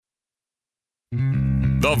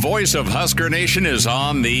The voice of Husker Nation is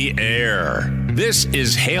on the air. This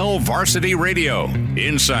is Hail Varsity Radio.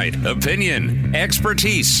 Insight, opinion,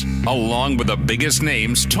 expertise, along with the biggest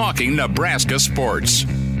names talking Nebraska sports.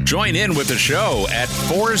 Join in with the show at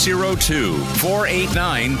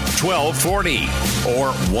 402-489-1240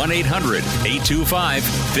 or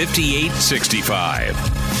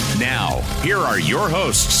 1-800-825-5865. Now, here are your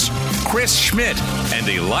hosts, Chris Schmidt and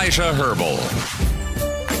Elijah Herbel.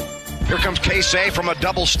 Here comes Casey from a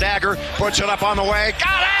double stagger, puts it up on the way.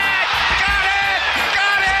 Got it! Got it!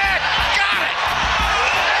 Got it! Got it!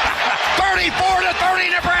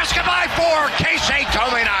 34-30, Nebraska by 4. Casey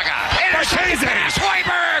Tominaga. Intercepted pass,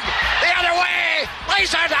 Hoiberg! The other way!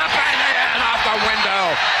 Lays it up and in off the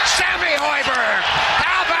window. Sammy Hoiberg!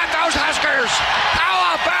 How about those Huskers?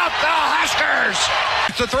 How about the Huskers?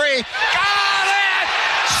 It's the 3. Got it!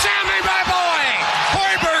 Sammy, my boy!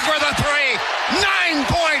 Hoiberg with a 3.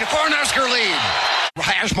 9-point Cornhusker lead.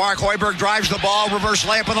 Has Mark Hoiberg drives the ball, reverse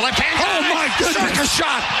layup with the left hand. Oh my goodness! Circus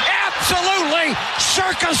shot, absolutely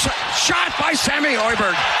circus shot by Sammy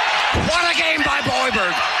Hoiberg. What a game by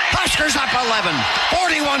Hoiberg. Huskers up 11,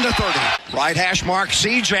 41-30. Right hash mark,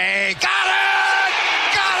 CJ. Got it!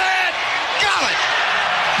 Got it! Got it!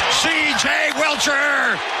 CJ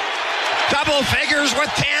Wilcher. Double figures with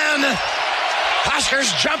 10. Huskers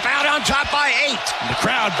jump out on top by 8. The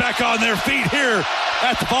crowd back on their feet here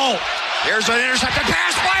at the vault. Here's an intercepted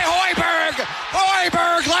pass by Hoiberg.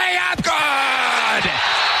 Hoiberg layup good.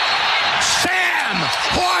 Sam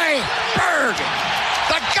Hoiberg,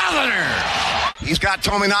 the governor. He's got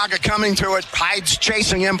Tominaga coming to it. Hyde's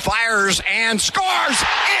chasing him, fires and scores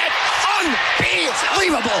it.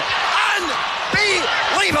 Unbelievable.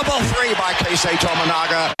 Unbelievable 3 by Casey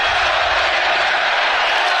Tominaga.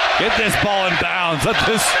 Get this ball in bounds. Let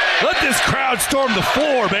this crowd storm the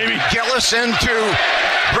floor, baby. Gillis into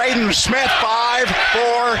Braden Smith. 5,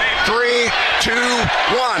 4, 3, 2, 1.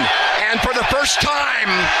 And for the first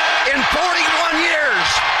time in 41 years,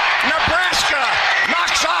 Nebraska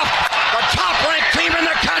knocks off the top-ranked team in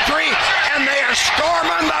the country, and they are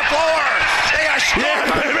storming the floor. They are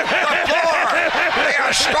storming the floor. They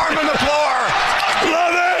are storming the floor.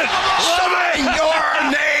 Love it. Sign your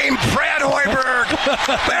name, Fred Hoiberg.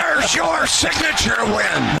 There's your signature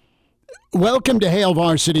win. Welcome to Hail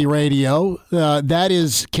Varsity Radio. That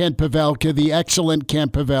is Kent Pavelka, the excellent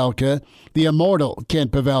Kent Pavelka, the immortal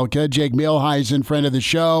Kent Pavelka. Jake Milheisen, friend of the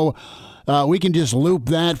show. We can just loop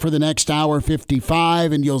that for the next hour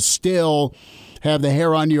 55, and you'll still have the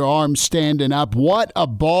hair on your arm standing up. What a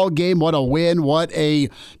ball game, what a win, what a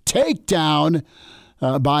takedown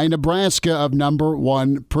by Nebraska of number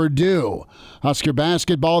 1 Purdue. Husker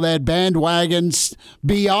basketball, that bandwagon's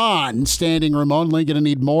beyond standing room only. Going to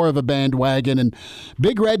need more of a bandwagon. And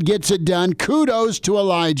Big Red gets it done. Kudos to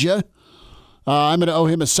Elijah. I'm going to owe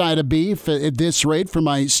him a side of beef at this rate for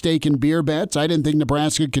my steak and beer bets. I didn't think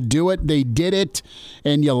Nebraska could do it. They did it,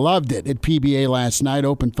 and you loved it at PBA last night.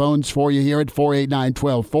 Open phones for you here at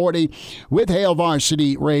 489-1240 with Hail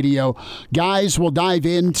Varsity Radio. Guys, we'll dive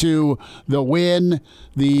into the win,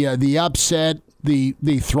 the upset, the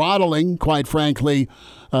throttling, quite frankly,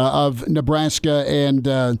 of Nebraska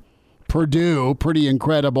and Purdue. Pretty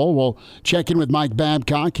incredible. We'll check in with Mike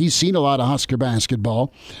Babcock. He's seen a lot of Husker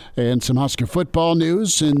basketball and some Husker football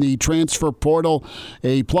news in the transfer portal.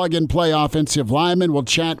 A plug-and-play offensive lineman. We'll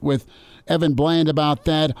chat with Evan Bland about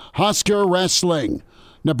that. Husker wrestling.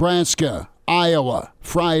 Nebraska, Iowa,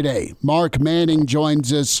 Friday. Mark Manning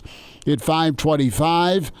joins us at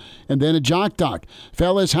 5:25, and then a Jock Talk.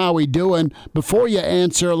 Fellas, how we doing? Before you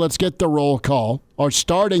answer, let's get the roll call. Our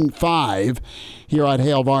starting 5 here at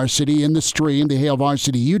Hail Varsity in the stream. The Hail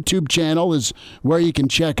Varsity YouTube channel is where you can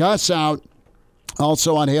check us out.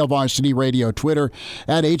 Also on Hail Varsity Radio, Twitter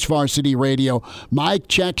at HVarsity Radio. Mike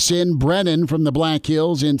checks in. Brennan from the Black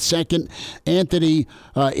Hills in second. Anthony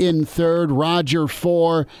in third. Roger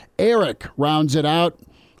 4. Eric rounds it out.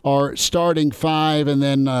 Our starting 5, and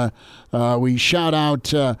then we shout out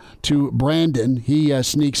to Brandon. He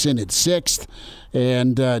sneaks in at 6th,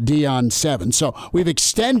 and Dion 7. So we've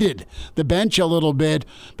extended the bench a little bit,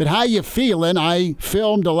 but how you feeling? I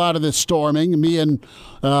filmed a lot of the storming, me and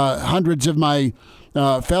hundreds of my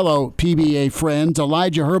fellow PBA friends.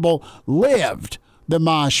 Elijah Herbel lived the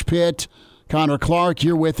mosh pit. Connor Clark,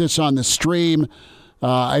 you're with us on the stream.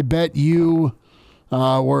 I bet you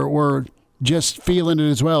were just feeling it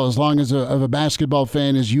as well, as long as of a basketball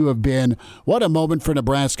fan as you have been. What a moment for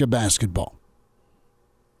Nebraska basketball.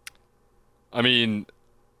 I mean,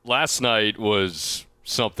 last night was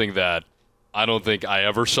something that I don't think I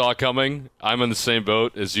ever saw coming. I'm in the same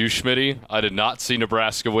boat as you, Schmitty. I did not see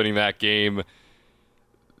Nebraska winning that game.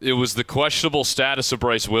 it was the questionable status of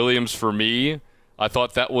Bryce Williams for me. I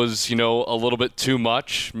thought that was, a little bit too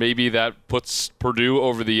much. Maybe that puts Purdue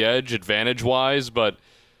over the edge advantage-wise, but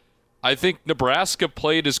I think Nebraska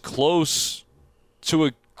played as close to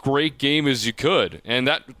a great game as you could, and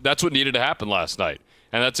that's what needed to happen last night.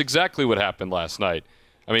 And that's exactly what happened last night.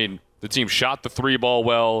 I mean, the team shot the 3-ball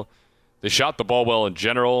well. They shot the ball well in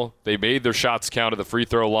general. They made their shots count at the free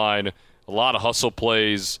throw line. A lot of hustle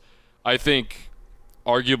plays. I think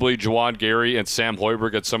arguably Juwan Gary and Sam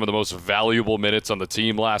Hoiberg had some of the most valuable minutes on the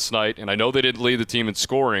team last night. And I know they didn't lead the team in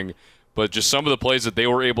scoring, but just some of the plays that they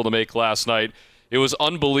were able to make last night, it was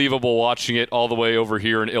unbelievable watching it all the way over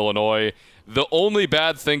here in Illinois. The only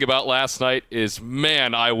bad thing about last night is,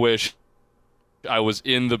 man, I wish I was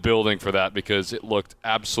in the building for that because it looked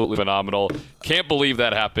absolutely phenomenal. Can't believe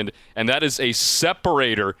that happened. And that is a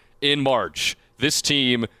separator in March. This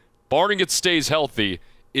team, barring it stays healthy,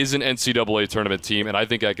 is an NCAA tournament team, and I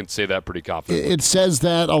think I can say that pretty confidently. It says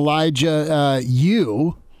that, Elijah,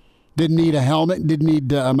 you didn't need a helmet, didn't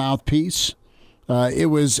need a mouthpiece. It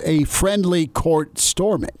was a friendly court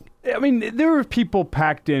storming. I mean, there were people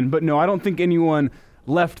packed in, but no, I don't think anyone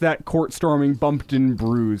left that court storming bumped and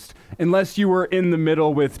bruised. Unless you were in the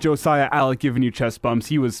middle with Josiah Alec giving you chest bumps.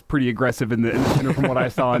 He was pretty aggressive in the center from what I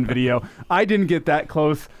saw on video. I didn't get that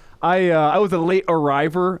close. I was a late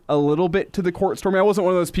arriver a little bit to the court storming. I wasn't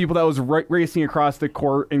one of those people that was racing across the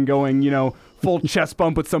court and going, full chest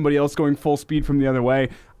bump with somebody else going full speed from the other way.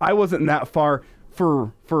 I wasn't that far.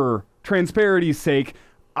 For transparency's sake,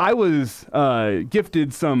 I was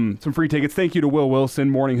gifted some free tickets. Thank you to Will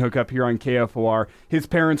Wilson, morning hookup here on KFOR. His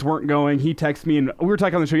parents weren't going. He texted me, and we were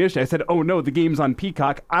talking on the show yesterday. I said, oh, no, the game's on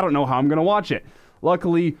Peacock. I don't know how I'm going to watch it.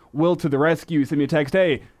 Luckily, Will to the rescue sent me a text,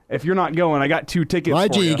 hey, if you're not going, I got 2 tickets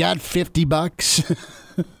for you. You got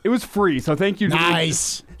 $50. It was free, so thank you.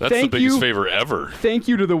 Nice. That's the biggest favor ever. Thank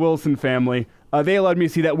you to the Wilson family. They allowed me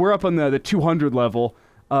to see that. We're up on the 200 level,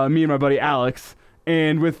 me and my buddy Alex.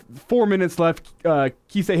 And with 4 minutes left,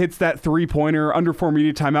 Kisei hits that three-pointer, under 4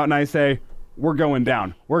 media timeout, and I say, we're going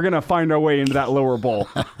down. We're going to find our way into that lower bowl.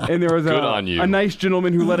 And there was a nice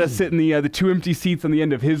gentleman who let us sit in the 2 empty seats on the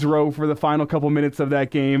end of his row for the final couple minutes of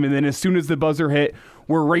that game. And then as soon as the buzzer hit,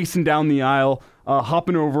 we're racing down the aisle,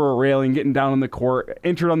 hopping over a railing, getting down on the court,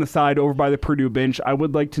 entered on the side over by the Purdue bench. I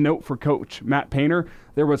would like to note for Coach Matt Painter,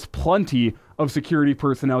 there was plenty of security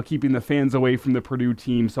personnel keeping the fans away from the Purdue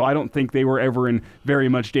team, so I don't think they were ever in very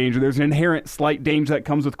much danger. There's an inherent slight danger that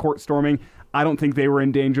comes with court storming. I don't think they were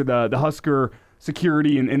in danger. The Husker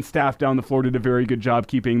security and staff down the floor did a very good job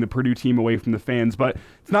keeping the Purdue team away from the fans, but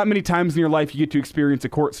it's not many times in your life you get to experience a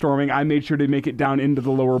court storming. I made sure to make it down into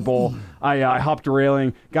the lower bowl. I hopped a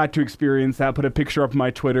railing, got to experience that, put a picture up on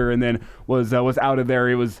my Twitter, and then was out of there.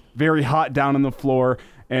 It was very hot down on the floor,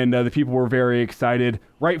 and the people were very excited,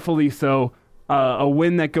 rightfully so. A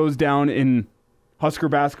win that goes down in Husker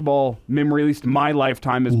basketball memory, at least my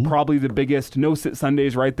lifetime, is probably the biggest. No-sit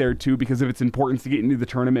Sundays right there, too, because of its importance to get into the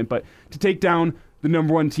tournament. But to take down the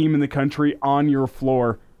number one team in the country on your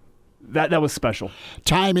floor, that was special.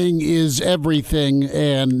 Timing is everything,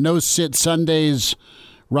 and no-sit Sundays,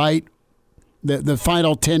 right? The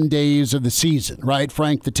final 10 days of the season, right?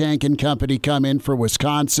 Frank the Tank and company come in for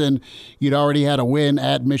Wisconsin. You'd already had a win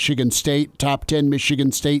at Michigan State, top 10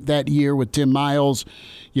 Michigan State that year with Tim Miles.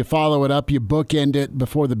 You follow it up, you bookend it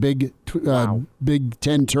before the Big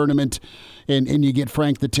Ten tournament, and you get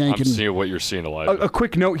Frank the Tank. I'm seeing what you're seeing, Elijah. A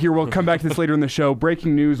quick note here, we'll come back to this later in the show.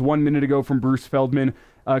 Breaking news 1 minute ago from Bruce Feldman.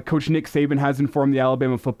 Coach Nick Saban has informed the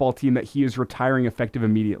Alabama football team that he is retiring effective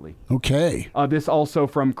immediately. Okay. This also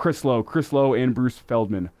from Chris Lowe and Bruce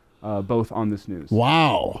Feldman, both on this news.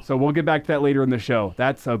 Wow. So we'll get back to that later in the show.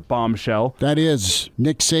 That's a bombshell. That is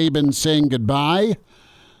Nick Saban saying goodbye,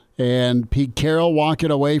 and Pete Carroll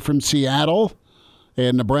walking away from Seattle,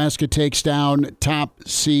 and Nebraska takes down top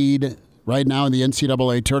seed right now in the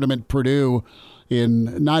NCAA tournament, Purdue.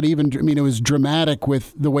 It was dramatic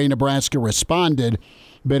with the way Nebraska responded,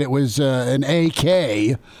 but it was an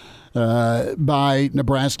AK by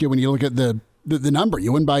Nebraska when you look at the number.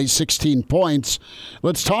 You win by 16 points.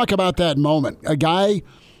 Let's talk about that moment. A guy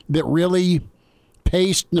that really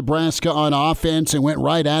paced Nebraska on offense and went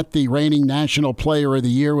right at the reigning National Player of the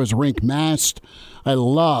Year was Rink Mast. I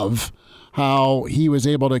love how he was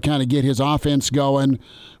able to kind of get his offense going,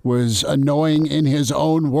 was annoying in his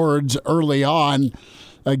own words early on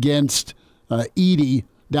against Edey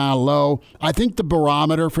down low. I think the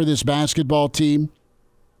barometer for this basketball team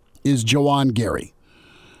is Juwan Gary.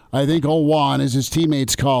 I think old Juan, as his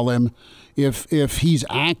teammates call him, if he's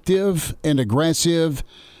active and aggressive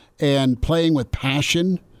and playing with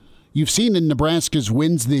passion, you've seen in Nebraska's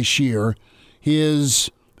wins this year, his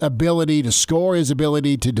ability to score, his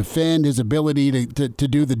ability to defend, his ability to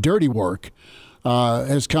do the dirty work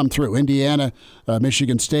has come through. Indiana,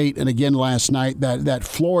 Michigan State, and again last night, that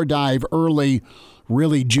floor dive early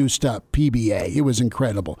really juiced up PBA. It was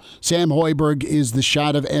incredible. Sam Hoiberg is the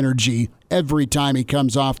shot of energy every time he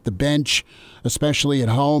comes off the bench, especially at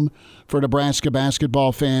home for Nebraska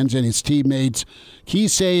basketball fans and his teammates.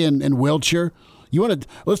 Keisei and Wiltshire,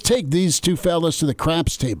 let's take these two fellas to the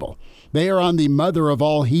craps table. They are on the mother of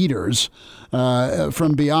all heaters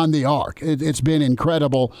from beyond the arc. It's been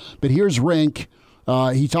incredible. But here's Rink.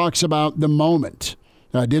 He talks about the moment.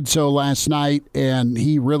 Did so last night, and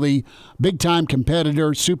he really, big-time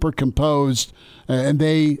competitor, super composed, and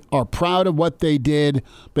they are proud of what they did.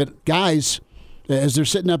 But, guys, as they're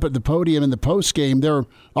sitting up at the podium in the postgame, they're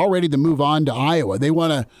all ready to move on to Iowa. They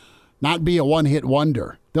want to not be a one-hit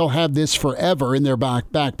wonder. They'll have this forever in their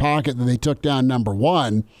back pocket that they took down number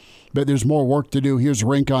one, but there's more work to do. Here's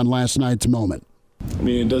Rink on last night's moment. I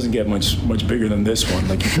mean, it doesn't get much bigger than this one.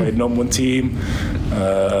 Like, you played number one team,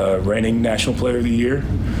 reigning National Player of the Year.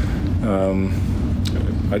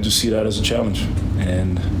 I just see that as a challenge.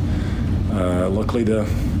 And luckily the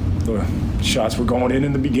shots were going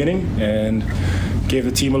in the beginning and gave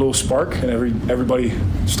the team a little spark, and everybody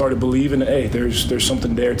started believing, hey, there's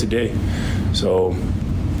something there today. So,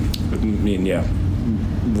 I mean, yeah,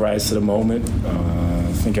 rise to the moment.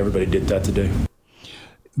 I think everybody did that today.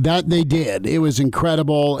 That they did. It was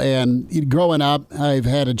incredible. And growing up, I've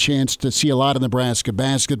had a chance to see a lot of Nebraska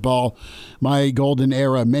basketball. My golden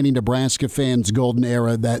era, many Nebraska fans' golden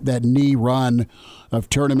era, that knee run of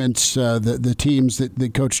tournaments, the teams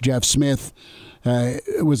that Coach Jeff Smith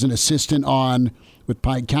was an assistant on with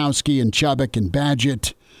Pikowski and Chubbuck and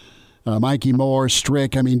Badgett, Mikey Moore,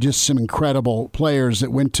 Strick. I mean, just some incredible players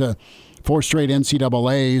that went to 4 straight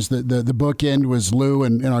NCAAs. The bookend was Lou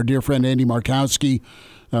and our dear friend Andy Markowski.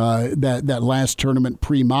 That last tournament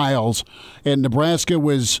pre-Miles, and Nebraska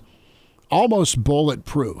was almost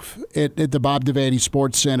bulletproof at the Bob Devaney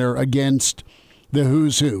Sports Center against the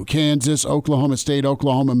who's who: Kansas, Oklahoma State,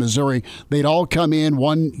 Oklahoma, Missouri. They'd all come in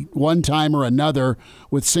one time or another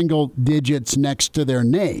with single digits next to their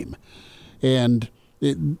name, and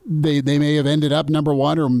they may have ended up number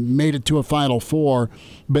one or made it to a Final Four,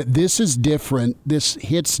 but this is different. This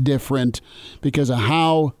hits different because of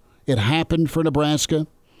how it happened for Nebraska,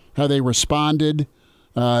 how they responded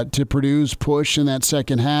to Purdue's push in that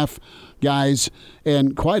second half, guys.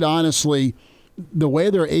 And quite honestly, the way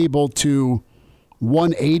they're able to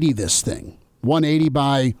 180 this thing, 180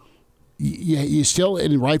 by, you still,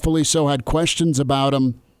 and rightfully so, had questions about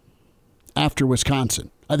them after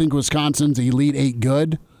Wisconsin. I think Wisconsin's Elite Eight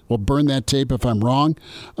good. We'll burn that tape if I'm wrong.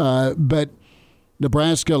 But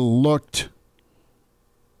Nebraska looked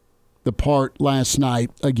the part last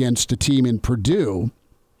night against a team in Purdue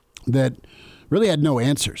that really had no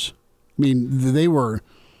answers. I mean, they were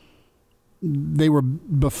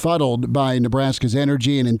befuddled by Nebraska's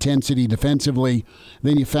energy and intensity defensively.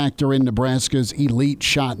 Then you factor in Nebraska's elite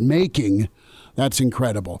shot making. That's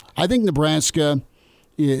incredible. I think Nebraska,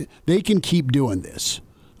 they can keep doing this.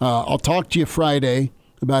 I'll talk to you Friday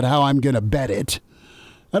about how I'm going to bet it.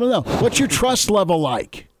 I don't know. What's your trust level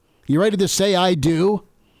like? You ready to say I do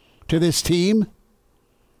to this team?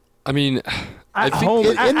 I mean, At home.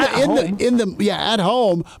 At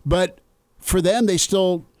home, but for them, they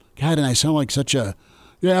still, God, and I sound like such a,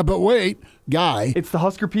 yeah, but wait, guy. It's the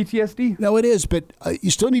Husker PTSD. No, it is, but you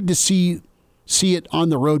still need to see it on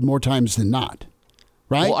the road more times than not,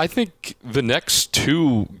 right? Well, I think the next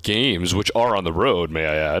 2 games, which are on the road, may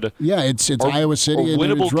I add. Yeah, it's Iowa City and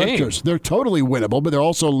winnable Rutgers. games. They're totally winnable, but they're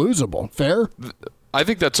also losable. Fair? I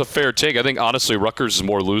think that's a fair take. I think, honestly, Rutgers is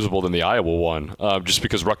more losable than the Iowa one, just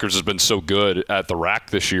because Rutgers has been so good at the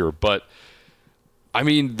rack this year. But, I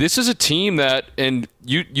mean, this is a team that, and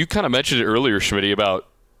you kind of mentioned it earlier, Schmitty, about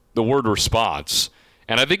the word response.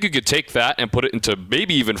 And I think you could take that and put it into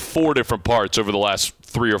maybe even 4 different parts over the last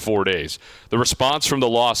 3 or 4 days. The response from the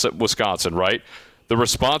loss at Wisconsin, right? The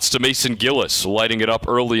response to Mason Gillis lighting it up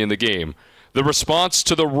early in the game. The response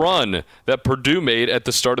to the run that Purdue made at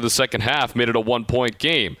the start of the second half made it a 1-point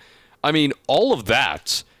game. I mean, all of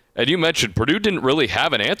that, and you mentioned Purdue didn't really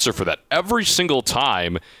have an answer for that. Every single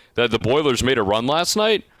time that the Boilers made a run last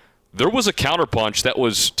night, there was a counterpunch that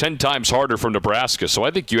was 10 times harder from Nebraska. So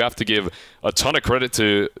I think you have to give a ton of credit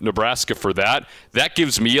to Nebraska for that. That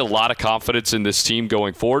gives me a lot of confidence in this team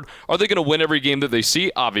going forward. Are they going to win every game that they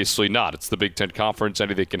see? Obviously not. It's the Big Ten Conference.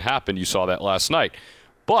 Anything can happen. You saw that last night.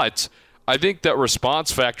 But I think that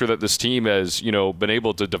response factor that this team has, been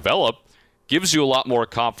able to develop gives you a lot more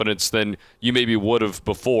confidence than you maybe would have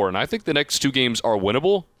before. And I think the next 2 games are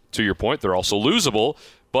winnable. To your point, they're also losable.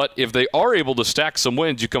 But if they are able to stack some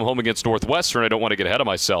wins, you come home against Northwestern. I don't want to get ahead of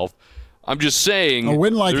myself. I'm just saying. A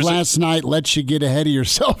win like last night lets you get ahead of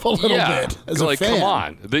yourself a little bit as a fan. Come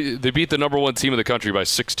on. They beat the number one team in the country by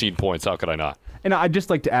 16 points. How could I not? And I'd just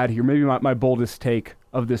like to add here, maybe my boldest take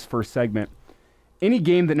of this first segment. Any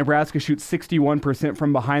game that Nebraska shoots 61%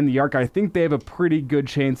 from behind the arc, I think they have a pretty good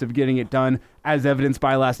chance of getting it done, as evidenced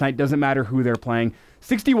by last night. Doesn't matter who they're playing.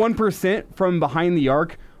 61% from behind the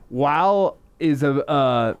arc, while is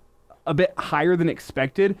a bit higher than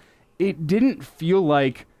expected, it didn't feel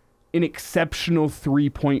like an exceptional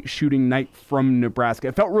three-point shooting night from Nebraska.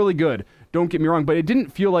 It felt really good, don't get me wrong, but it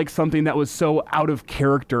didn't feel like something that was so out of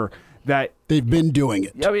character that they've been doing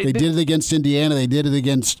it. I mean, they did it against Indiana. They did it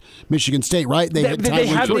against Michigan State, right? They have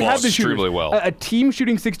the extremely well. A team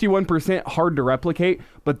shooting 61%, hard to replicate,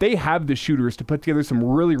 but they have the shooters to put together some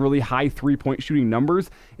really, really high three-point shooting numbers.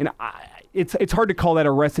 And it's hard to call that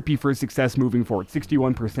a recipe for success moving forward,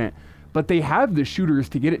 61%. But they have the shooters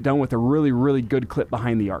to get it done with a really, really good clip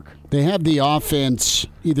behind the arc. They have the offense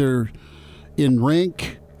either in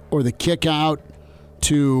rink or the kick out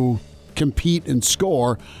to compete and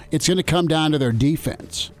score. It's going to come down to their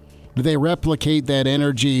defense. Do they replicate that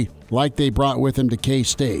energy like they brought with them to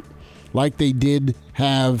K-State, like they did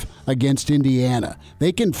have against Indiana?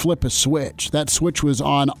 They can flip a switch. That switch was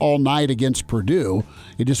on all night against Purdue.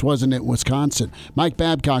 It just wasn't at Wisconsin. Mike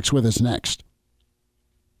Babcock's with us next.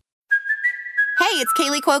 Hey, it's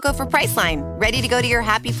Kaylee Cuoco for Priceline. Ready to go to your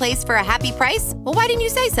happy place for a happy price? Well, why didn't you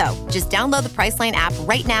say so? Just download the Priceline app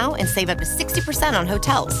right now and save up to 60% on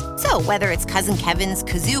hotels. So whether it's Cousin Kevin's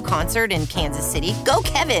Kazoo Concert in Kansas City, go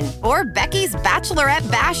Kevin, or Becky's Bachelorette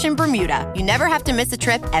Bash in Bermuda, you never have to miss a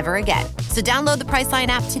trip ever again. So download the Priceline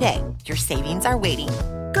app today. Your savings are waiting.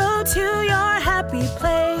 Go to your happy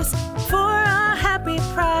place for a happy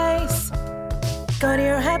price. Go to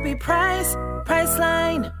your happy price,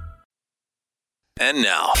 Priceline. And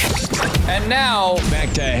now,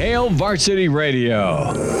 back to Hail Varsity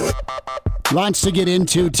Radio. Lots to get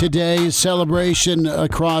into today. Celebration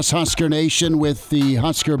across Husker Nation with the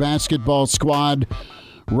Husker basketball squad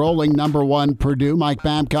rolling number one Purdue. Mike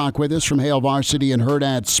Babcock with us from Hail Varsity and Herd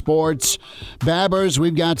at Sports. Babbers,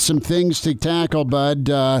 we've got some things to tackle, bud.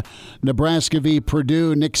 Nebraska v.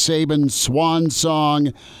 Purdue, Nick Saban's swan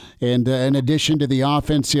song, and in addition to the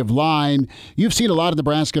offensive line. You've seen a lot of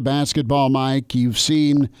Nebraska basketball, Mike. You've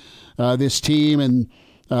seen this team and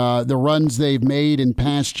the runs they've made in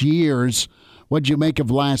past years. What'd you make of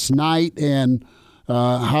last night, and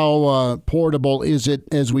how portable is it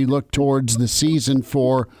as we look towards the season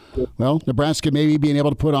for, well, Nebraska maybe being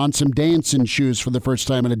able to put on some dancing shoes for the first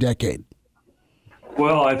time in a decade?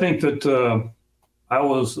 Well, I think that I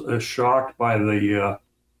was shocked by the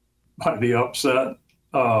upset.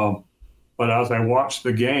 But as I watched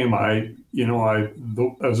the game,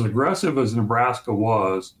 as aggressive as Nebraska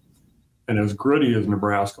was, and as gritty as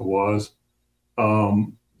Nebraska was,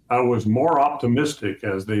 I was more optimistic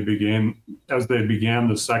as they began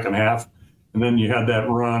the second half, and then you had that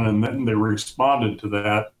run, and then they responded to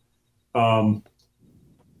that.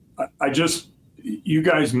 You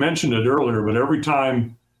guys mentioned it earlier, but every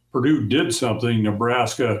time Purdue did something,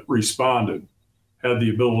 Nebraska responded, had the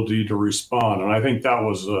ability to respond, and I think that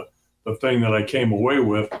was the thing that I came away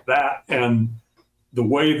with. That and the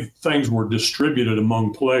way things were distributed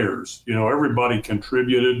among players. Everybody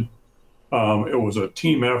contributed. It was a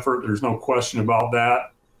team effort. There's no question about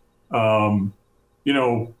that.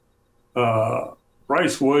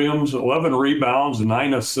 Bryce Williams, 11 rebounds,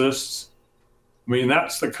 9 assists. I mean,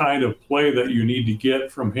 that's the kind of play that you need to get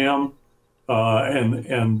from him.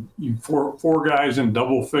 And four guys in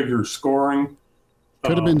double figure scoring.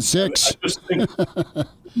 Could have been 6. I just think,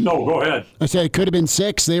 no, go ahead. I said it could have been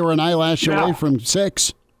 6. They were an eyelash away from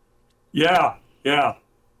 6. Yeah.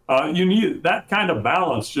 You need that kind of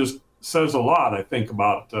balance. Just says a lot, I think,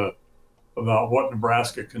 about what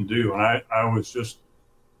Nebraska can do. And I was just,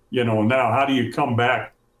 now how do you come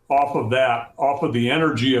back off of the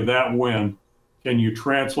energy of that win? Can you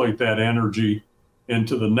translate that energy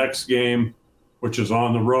into the next game, which is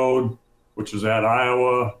on the road, which is at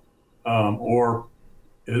Iowa, or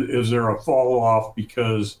is there a fall off?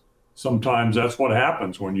 Because sometimes that's what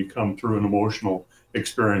happens when you come through an emotional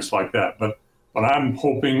experience like that. But I'm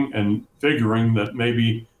hoping and figuring that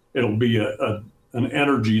maybe it'll be an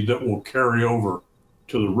energy that will carry over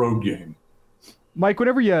to the road game. Mike,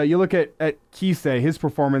 whenever you look at Kisei, his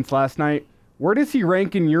performance last night, where does he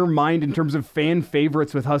rank in your mind in terms of fan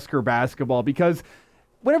favorites with Husker basketball? Because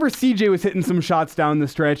whenever CJ was hitting some shots down the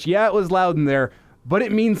stretch, it was loud in there, but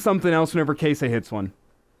it means something else whenever Kisei hits one.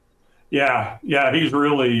 Yeah, he's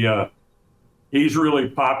really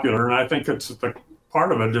popular, and I think it's the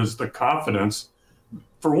part of it is the confidence.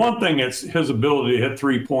 For one thing, it's his ability to hit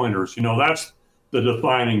 3-pointers. That's the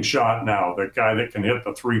defining shot now, the guy that can hit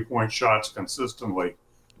the 3-point shots consistently.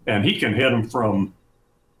 And he can hit them from,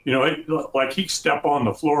 like he step on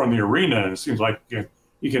the floor in the arena and it seems like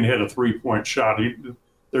he can hit a 3-point shot.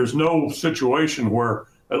 There's no situation where,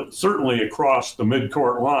 certainly across the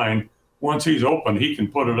midcourt line, once he's open, he can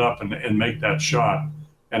put it up and make that shot.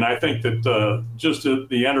 And I think that just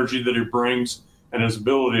the energy that he brings and his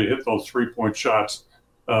ability to hit those 3-point shots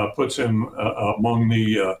puts him among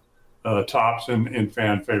the tops and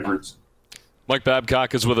fan favorites. Mike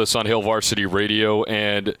Babcock is with us on Hail Varsity Radio.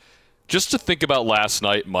 And just to think about last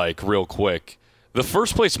night, Mike, real quick, the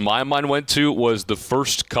first place my mind went to was the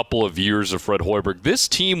first couple of years of Fred Hoiberg. This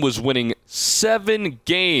team was winning 7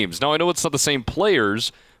 games. Now, I know it's not the same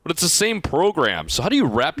players, but it's the same program. So how do you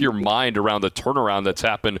wrap your mind around the turnaround that's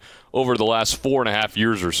happened over the last 4.5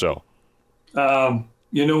 years or so?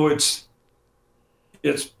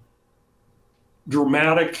 It's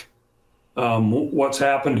dramatic what's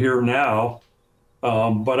happened here now,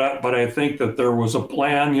 but I think that there was a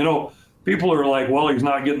plan. People are like, well, he's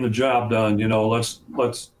not getting the job done.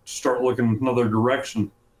 Let's start looking another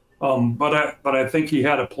direction. But I think he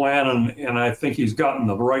had a plan, and I think he's gotten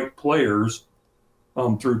the right players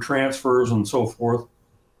through transfers and so forth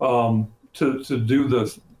to do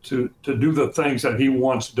the things that he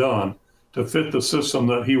wants done, to fit the system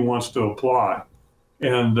that he wants to apply.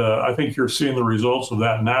 And I think you're seeing the results of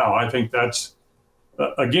that now. I think that's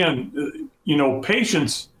again,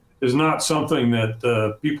 patience is not something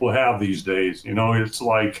that people have these days. It's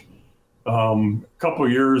like a couple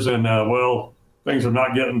of years and, things are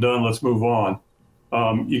not getting done. Let's move on.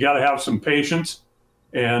 You got to have some patience.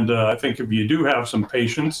 And I think if you do have some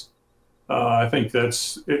patience, I think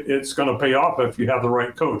it's going to pay off if you have the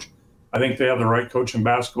right coach. I think they have the right coach in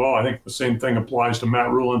basketball. I think the same thing applies to Matt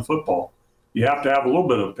Rule in football. You have to have a little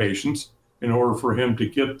bit of patience in order for him to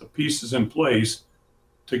get the pieces in place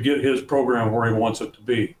to get his program where he wants it to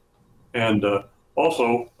be. And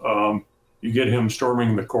also, you get him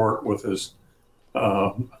storming the court with his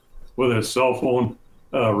cell phone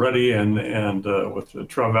ready, and with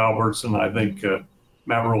Trev Alberts and I think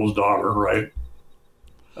Matt Rule's daughter, right?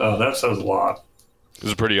 That says a lot. It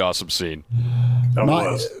was a pretty awesome scene.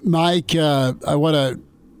 Mike, I want to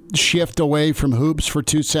shift away from hoops for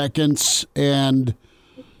 2 seconds and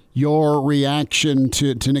your reaction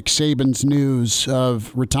to Nick Saban's news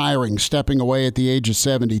of retiring, stepping away at the age of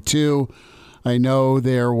 72. I know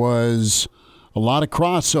there was a lot of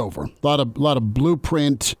crossover, a lot of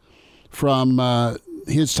blueprint from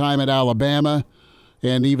his time at Alabama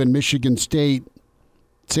and even Michigan State.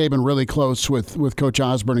 Saban really close with Coach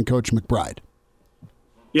Osborne and Coach McBride.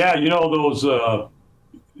 Yeah, those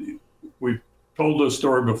we've told this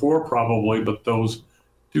story before probably, but those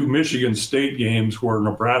 2 Michigan State games where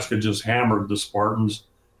Nebraska just hammered the Spartans,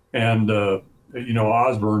 and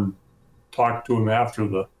Osborne talked to him after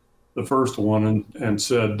the first one and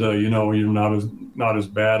said, you're not as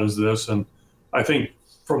bad as this. And I think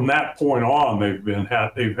from that point on,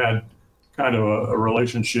 they've had kind of a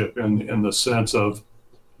relationship in the sense of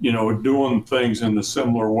doing things in a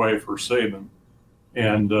similar way for Saban.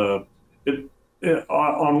 And on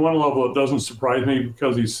one level, it doesn't surprise me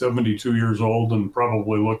because he's 72 years old and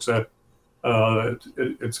probably looks at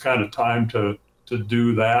it's kind of time to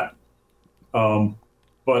do that.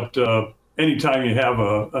 But anytime you have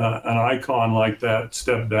an icon like that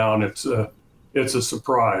step down, it's a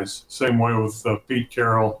surprise. Same way with Pete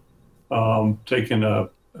Carroll taking an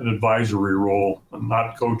advisory role and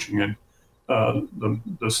not coaching it. The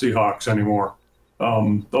Seahawks anymore.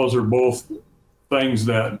 Those are both things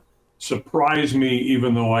that surprise me,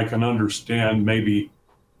 even though I can understand maybe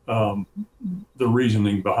the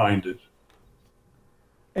reasoning behind it.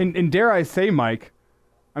 And dare I say, Mike,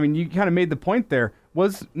 I mean, you kind of made the point there.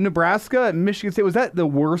 Was Nebraska, Michigan State, was that the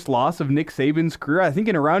worst loss of Nick Saban's career? I think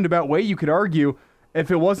in a roundabout way, you could argue if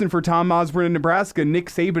it wasn't for Tom Osborne in Nebraska, Nick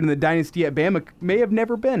Saban and the dynasty at Bama may have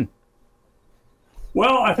never been.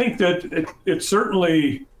 Well, I think that it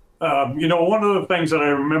certainly, one of the things that I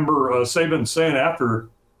remember Saban saying after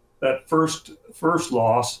that first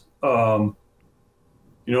loss, if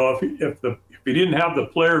he didn't have the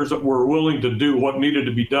players that were willing to do what needed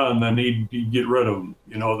to be done, then he'd get rid of them.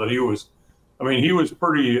 That he was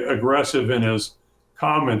pretty aggressive in his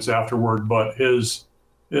comments afterward, but his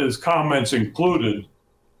comments included,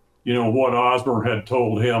 what Osborne had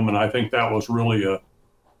told him, and I think that was really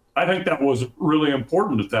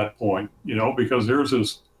important at that point, because there's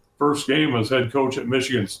his first game as head coach at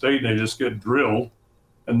Michigan State, and they just get drilled.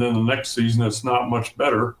 And then the next season, it's not much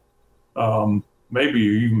better. Maybe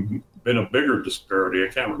even been a bigger disparity.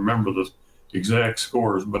 I can't remember the exact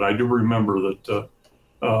scores, but I do remember that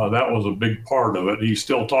that was a big part of it. He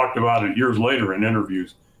still talked about it years later in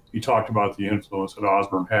interviews. He talked about the influence that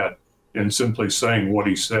Osborne had in simply saying what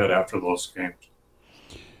he said after those games.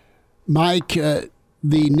 Mike, the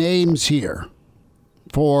names here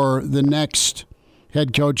for the next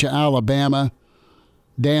head coach of Alabama,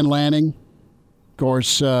 Dan Lanning, of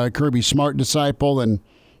course, Kirby Smart disciple and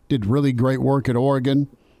did really great work at Oregon.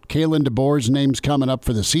 Kalen DeBoer's name's coming up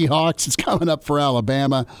for the Seahawks. It's coming up for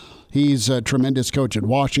Alabama. He's a tremendous coach at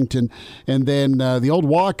Washington. And then the old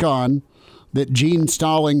walk-on that Gene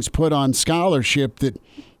Stallings put on scholarship that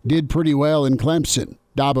did pretty well in Clemson,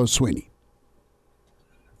 Dabo Swinney.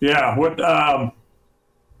 Yeah, what the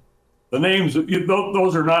names,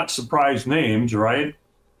 those are not surprise names, right?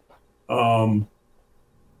 What?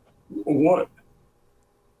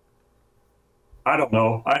 I don't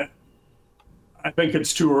know. I think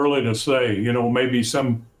it's too early to say.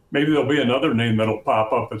 Maybe there'll be another name that'll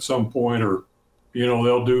pop up at some point, or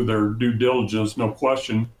they'll do their due diligence, no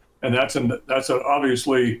question. And that's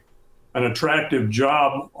obviously an attractive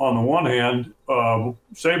job on the one hand.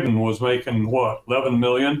 Saban was making what, $11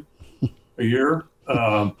 million a year?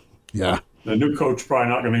 Yeah. The new coach probably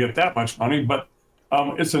not going to get that much money, but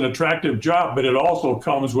it's an attractive job. But it also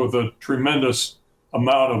comes with a tremendous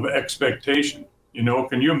amount of expectation.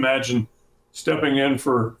 Can you imagine stepping in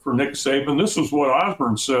for Nick Saban? This is what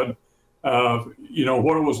Osborne said.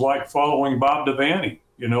 What it was like following Bob Devaney.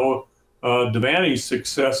 Devaney's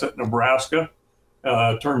success at Nebraska.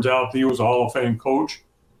 Turns out he was a Hall of Fame coach.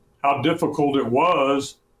 How difficult it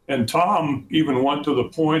was. And Tom even went to the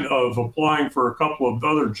point of applying for a couple of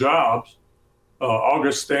other jobs.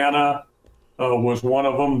 Augustana was one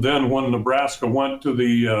of them. Then when Nebraska went to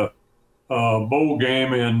the bowl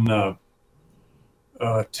game in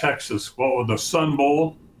Texas, what was the Sun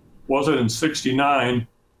Bowl? Was it in '69?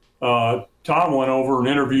 Tom went over and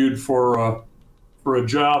interviewed for a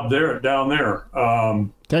job down there.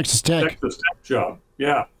 Texas Tech. Texas Tech job.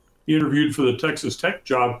 Yeah. He interviewed for the Texas Tech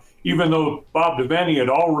job, even though Bob Devaney had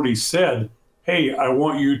already said, hey, I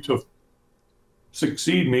want you to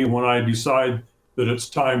succeed me when I decide that it's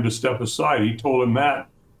time to step aside. He told him that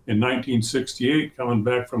in 1968, coming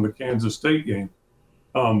back from the Kansas State game.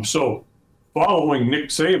 So following Nick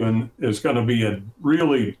Saban is going to be a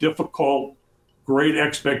really difficult, great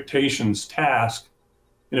expectations task.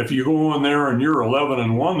 And if you go in there and you're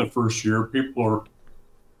 11-1 the first year,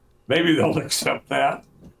 maybe they'll accept that,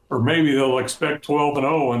 or maybe they'll expect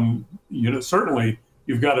 12-0. And certainly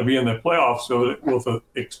you've got to be in the playoffs, so that with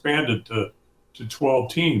expanded to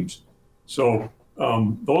 12 teams. So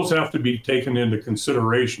those have to be taken into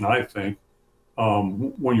consideration, I think,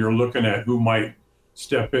 when you're looking at who might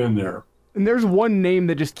step in there. And there's one name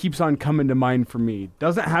that just keeps on coming to mind for me.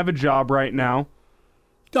 Doesn't have a job right now.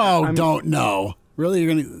 Oh, don't know. Really?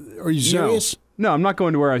 Are you serious? No, I'm not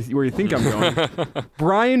going to where you think I'm going.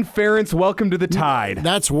 Brian Ferentz, welcome to the Tide.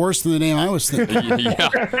 That's worse than the name I was thinking. Yeah,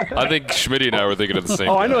 I think Schmitty and I were thinking of the same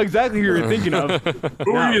guy. I know exactly who you're thinking of.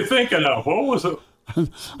 Who are you thinking of? What was it?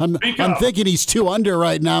 I'm thinking he's 2 under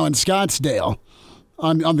right now in Scottsdale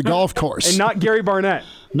on the golf course. And not Gary Barnett.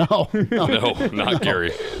 No, not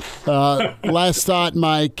Gary. Last thought,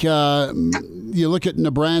 Mike. You look at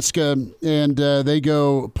Nebraska, and they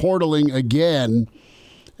go portaling again,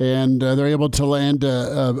 and they're able to land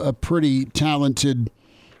a pretty talented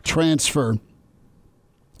transfer.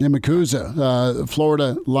 Namakuza,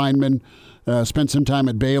 Florida lineman, spent some time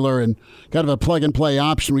at Baylor, and kind of a plug-and-play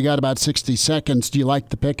option. We got about 60 seconds. Do you like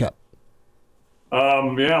the pickup?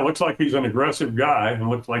 Yeah, looks like he's an aggressive guy, and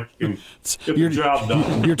looks like he can get the job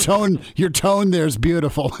done. Your tone there's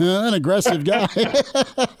beautiful. An aggressive guy.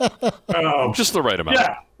 Just the right amount.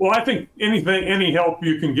 Yeah. Well, I think any help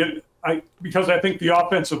you can get, because I think the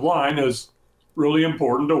offensive line is really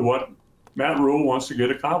important to what Matt Rule wants to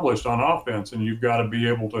get accomplished on offense, and you've got to be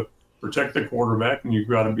able to protect the quarterback, and you've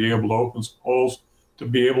got to be able to open some holes to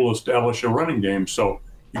be able to establish a running game. So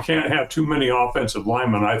you can't have too many offensive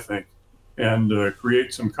linemen, I think, and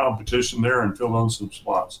create some competition there and fill in some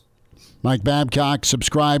spots. Mike Babcock,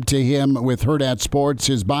 subscribe to him with Hurrdat Sports,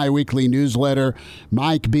 his bi-weekly newsletter,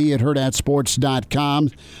 MikeB@HurrdatSports.com.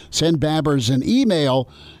 Send Babbers an email,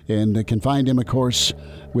 and can find him, of course,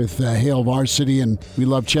 with Hail Varsity. And we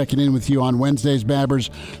love checking in with you on Wednesdays, Babbers.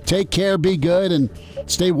 Take care, be good, and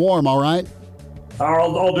stay warm, all right?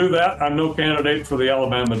 I'll do that. I'm no candidate for the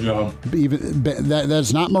Alabama job.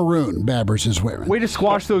 That's not maroon Babbers is wearing. Way to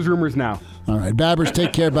squash those rumors now. All right, Babbers,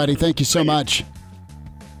 take care, buddy. Thank you so much.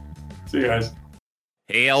 See you guys.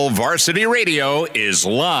 Hail Varsity Radio is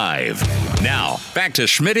live. Now, back to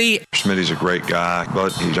Schmitty. Schmitty's a great guy,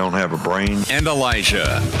 but he don't have a brain. And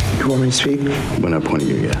Elijah. You want me to speak? When I point at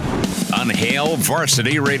you, yeah. On Hail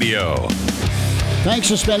Varsity Radio. Thanks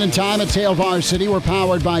for spending time at Hail Varsity. We're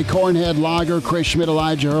powered by Cornhead Lager, Chris Schmidt,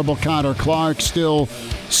 Elijah Herbal, Connor Clark. Still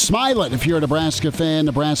smiling if you're a Nebraska fan,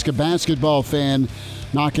 Nebraska basketball fan,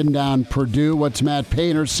 knocking down Purdue. What's Matt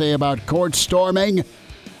Painter say about court storming?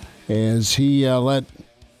 As he let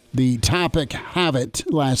the topic have it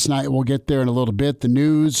last night. We'll get there in a little bit. The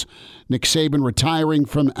news, Nick Saban retiring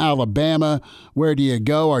from Alabama. Where do you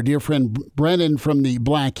go? Our dear friend Brennan from the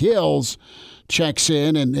Black Hills checks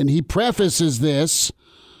in, and he prefaces this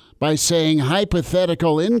by saying,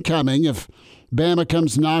 hypothetical incoming. If Bama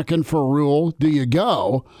comes knocking for Rule, do you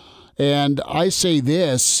go? And I say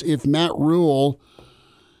this, if Matt Rule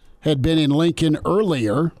had been in Lincoln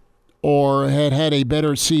earlier, or had a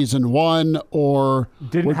better season one, or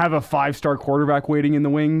didn't have a 5-star quarterback waiting in the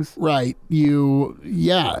wings. Right. I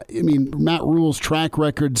mean, Matt Rule's track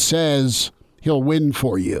record says he'll win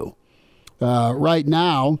for you. Right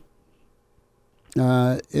now,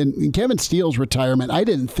 in Kevin Steele's retirement, I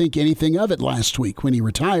didn't think anything of it last week when he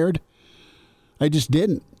retired. I just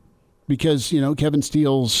didn't. Because, Kevin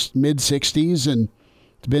Steele's mid-60s and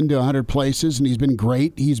he's been to 100 places and he's been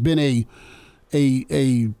great. He's been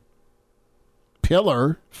a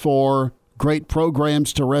pillar for great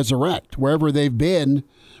programs to resurrect. Wherever they've been,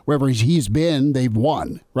 wherever he's been, they've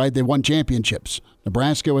won, right? They've won championships.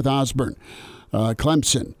 Nebraska with Osborne,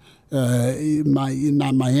 Clemson,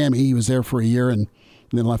 not Miami. He was there for a year and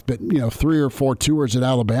then left, but 3 or 4 tours at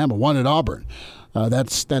Alabama, one at Auburn.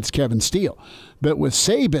 That's Kevin Steele. But with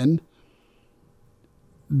Saban,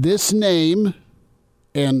 this name,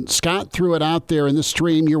 and Scott threw it out there in the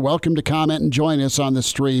stream. You're welcome to comment and join us on the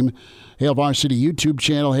stream. Hail Varsity YouTube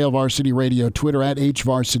channel, Hail Varsity Radio, Twitter at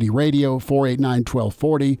HVarsity Radio,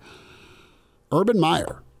 489-1240. Urban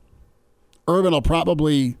Meyer. Urban will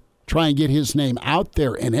probably try and get his name out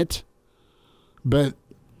there in it. But,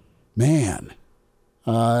 man,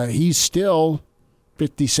 he's still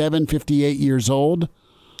 57, 58 years old.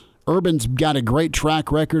 Urban's got a great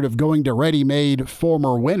track record of going to ready-made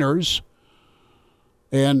former winners.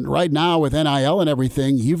 And right now with NIL and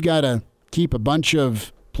everything, you've got to keep a bunch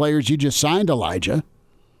of players you just signed, Elijah,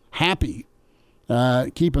 happy.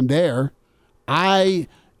 Keep them there.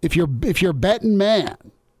 If you're betting man,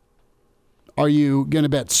 are you going to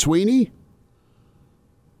bet Sweeney?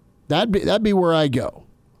 That'd be where I go.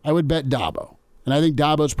 I would bet Dabo. And I think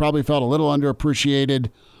Dabo's probably felt a little underappreciated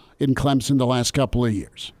in Clemson the last couple of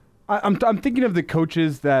years. I'm thinking of the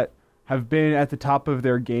coaches that have been at the top of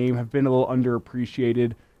their game, have been a little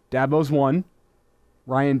underappreciated. Dabo's one.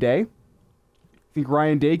 Ryan Day. I think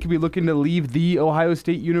Ryan Day could be looking to leave the Ohio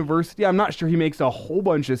State University. I'm not sure he makes a whole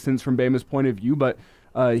bunch of sense from Bama's point of view, but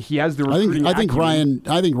he has the recruiting acumen.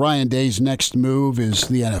 I think Ryan Day's next move is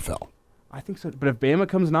the NFL. I think so. But if Bama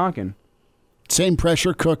comes knocking, same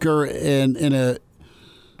pressure cooker in a.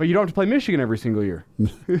 But you don't have to play Michigan every single year.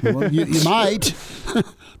 Well, you might.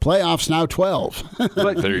 Playoffs now 12.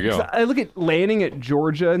 But there you go. I look at landing at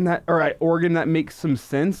Georgia or at Oregon. That makes some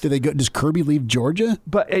sense. Does Kirby leave Georgia?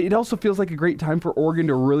 But it also feels like a great time for Oregon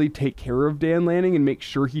to really take care of Dan Lanning and make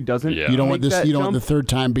sure he doesn't. Yeah. You don't want this. You don't want the third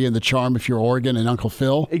time being the charm if you're Oregon and Uncle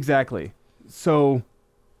Phil. Exactly. So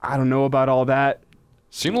I don't know about all that.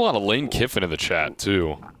 Seen a lot of Lane Kiffin in the chat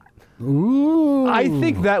too. Ooh. I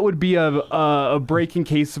think that would be a breaking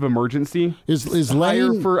case of emergency. Is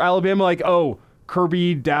Lane for Alabama? Like,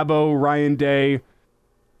 Kirby, Dabo, Ryan Day,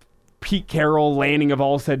 Pete Carroll, Lanning have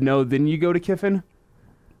all said no. Then you go to Kiffin.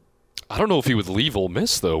 I don't know if he would leave Ole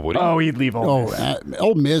Miss though. Would he? Oh, he'd leave Ole Miss.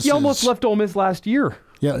 Ole Miss. He almost left Ole Miss last year.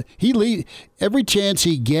 Yeah, every chance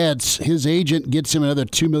he gets. His agent gets him another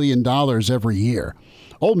 $2 million every year.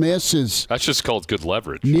 Ole Miss is that's just called good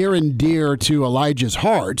leverage. Near and dear to Elijah's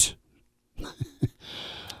heart.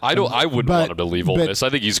 I wouldn't want him to leave Ole Miss. I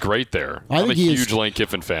think he's great there. I'm a huge Lane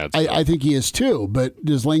Kiffin fan. I think he is too. But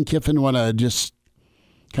does Lane Kiffin want to just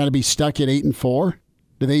kind of be stuck at 8-4?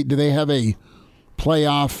 Do they have a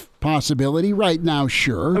playoff possibility right now?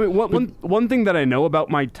 Sure. I mean, one thing that I know about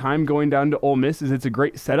my time going down to Ole Miss is it's a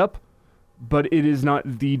great setup, but it is not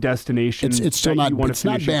the destination. It's still not. It's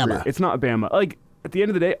not Bama. It's not Bama. Like at the end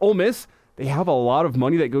of the day, Ole Miss, they have a lot of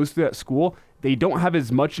money that goes through that school. They don't have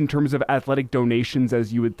as much in terms of athletic donations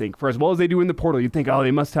as you would think. For as well as they do in the portal, you'd think,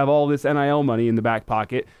 they must have all this NIL money in the back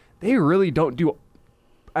pocket. They really don't do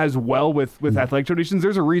as well with athletic donations.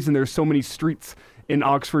 There's a reason there's so many streets in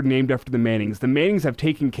Oxford named after the Mannings. The Mannings have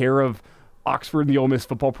taken care of Oxford and the Ole Miss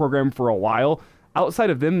football program for a while.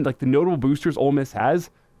 Outside of them, like the notable boosters Ole Miss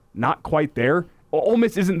has, not quite there. Ole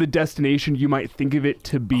Miss isn't the destination you might think of it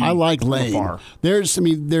to be. I like Lane. Far. There's so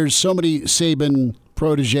many Saban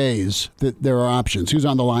proteges that there are options. Who's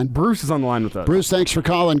on the line? Bruce is on the line with us. Bruce, thanks for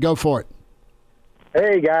calling. Go for it.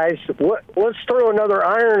 Hey, guys. Let's throw another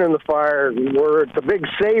iron in the fire. We're at the big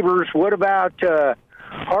Sabres. What about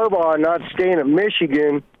Harbaugh not staying at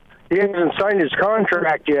Michigan? He hasn't signed his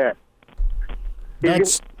contract yet.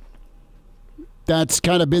 That's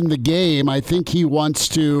kind of been the game. I think he wants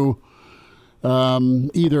to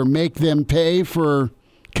either make them pay for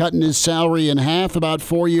cutting his salary in half about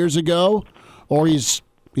 4 years ago, or he's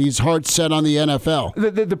hard set on the NFL.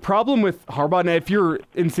 The problem with Harbaugh, now if you're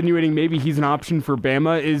insinuating maybe he's an option for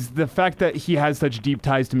Bama, is the fact that he has such deep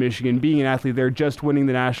ties to Michigan, being an athlete there, just winning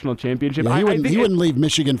the national championship. Yeah, he wouldn't leave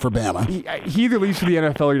Michigan for Bama. He either leaves for the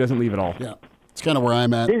NFL or he doesn't leave at all. Yeah, it's kind of where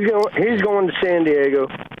I'm at. He's going to San Diego.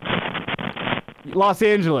 Los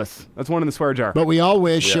Angeles. That's one in the swear jar. But we all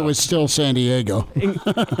wish it was still San Diego.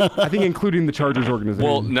 I think including the Chargers organization.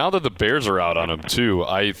 Well, now that the Bears are out on him, too,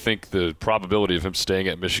 I think the probability of him staying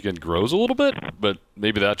at Michigan grows a little bit, but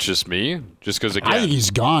maybe that's just me. Just because, again, I think he's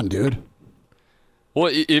gone, dude.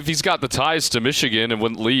 Well, if he's got the ties to Michigan and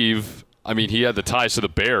wouldn't leave, I mean, he had the ties to the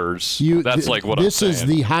Bears. That's like what I'm saying. This is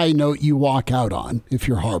the high note you walk out on if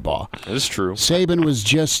you're Harbaugh. That is true. Saban was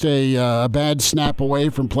just a bad snap away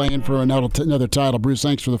from playing for another title. Bruce,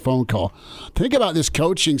 thanks for the phone call. Think about this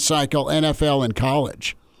coaching cycle, NFL and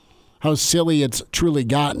college. How silly it's truly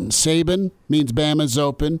gotten. Saban means Bama's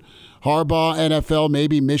open. Harbaugh, NFL,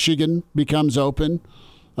 maybe Michigan becomes open.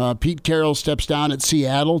 Pete Carroll steps down at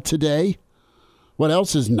Seattle today. What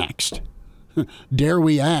else is next? Dare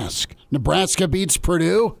we ask? Nebraska beats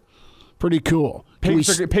Purdue? Pretty cool.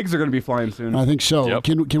 Pigs are going to be flying soon. I think so. Yep.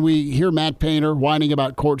 Can we hear Matt Painter whining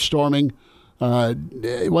about court storming?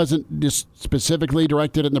 It wasn't just specifically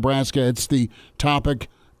directed at Nebraska. It's the topic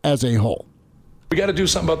as a whole. We got to do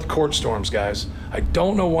something about the court storms, guys. I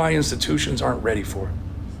don't know why institutions aren't ready for it.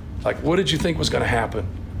 Like, what did you think was going to happen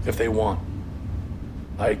if they won?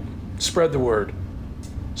 Like, spread the word.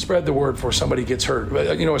 Spread the word before somebody gets hurt.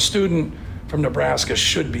 You know, a student from Nebraska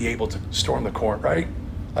should be able to storm the court, right?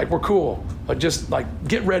 Like, we're cool, but just like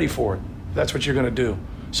get ready for it. That's what you're going to do.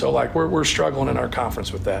 So like we're struggling in our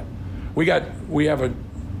conference with that.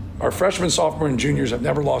 Our freshmen, sophomore, and juniors have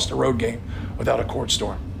never lost a road game without a court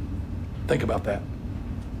storm. Think about that.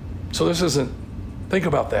 So think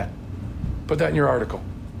about that. Put that in your article.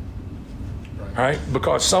 Right. All right?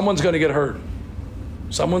 Because someone's going to get hurt.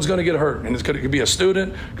 Someone's going to get hurt, and it could be a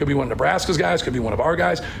student, could be one of Nebraska's guys, could be one of our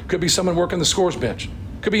guys, could be someone working the scores bench,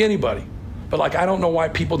 could be anybody. But like, I don't know why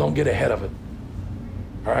people don't get ahead of it.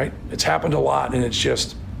 All right, it's happened a lot, and it's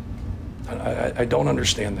just, I don't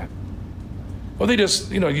understand that. Well, they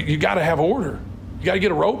just, you got to have order. You got to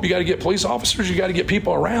get a rope. You got to get police officers. You got to get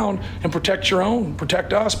people around and protect your own,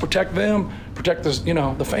 protect us, protect them, protect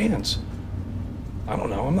the fans. I don't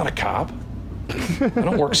know. I'm not a cop. I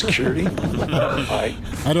don't work security. Right.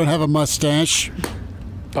 I don't have a mustache.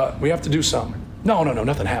 But we have to do something. No,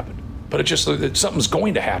 nothing happened. But something's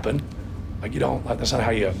going to happen. Like that's not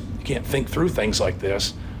how you can't think through things like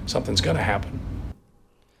this. Something's going to happen.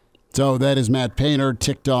 So that is Matt Painter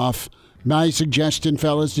ticked off. My suggestion,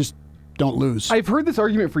 fellas, just don't lose. I've heard this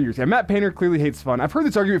argument for years. Yeah, Matt Painter clearly hates fun. I've heard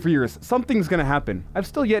this argument for years. Something's going to happen. I've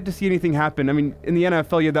still yet to see anything happen. I mean, in the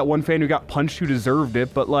NFL, you had that one fan who got punched who deserved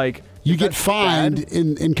it, but like... You get fined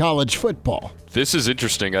in college football. This is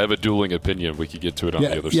interesting. I have a dueling opinion. We could get to it on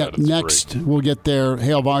the other side. Next, we'll get there.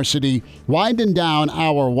 Hail Varsity winding down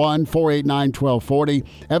hour 1, 489-1240.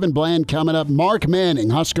 Evan Bland coming up. Mark Manning,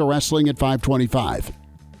 Husker Wrestling at 525.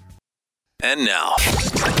 And now,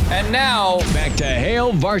 back to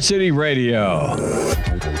Hail Varsity Radio.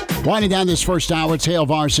 Winding down this first hour, it's Hail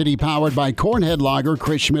Varsity, powered by Cornhead Lager,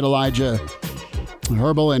 Chris Schmidt, Elijah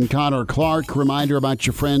Herbal, and Connor Clark. Reminder about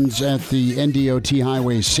your friends at the NDOT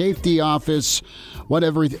Highway Safety Office. One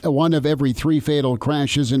of every 3 fatal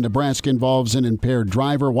crashes in Nebraska involves an impaired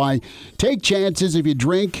driver. Why take chances if you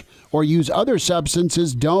drink or use other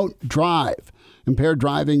substances? Don't drive. Impaired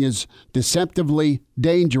driving is deceptively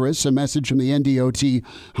dangerous. A message from the NDOT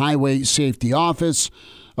Highway Safety Office.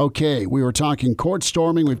 Okay, we were talking court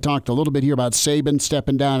storming. We've talked a little bit here about Saban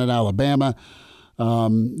stepping down at Alabama.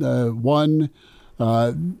 One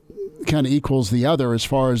kind of equals the other as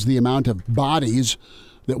far as the amount of bodies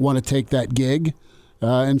that want to take that gig.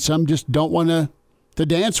 And some just don't want to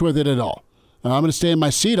dance with it at all. I'm going to stay in my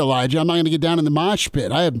seat, Elijah. I'm not going to get down in the mosh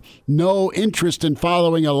pit. I have no interest in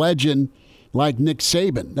following a legend like Nick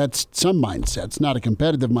Saban. That's some mindset. It's not a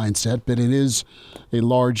competitive mindset, but it is a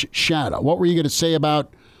large shadow. What were you going to say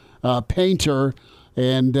about Painter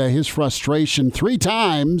and his frustration? 3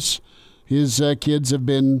 times his kids have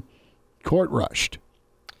been court rushed.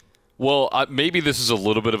 Well, maybe this is a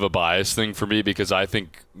little bit of a bias thing for me because I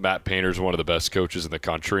think Matt Painter's one of the best coaches in the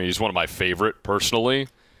country. He's one of my favorite personally.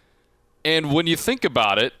 And when you think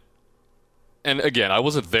about it, and again, I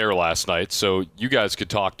wasn't there last night, so you guys could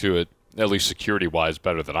talk to it, at least security-wise,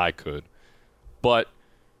 better than I could. But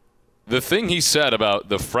the thing he said about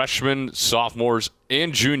the freshmen, sophomores,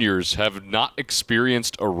 and juniors have not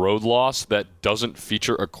experienced a road loss that doesn't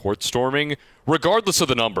feature a court storming, regardless of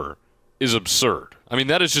the number, is absurd. I mean,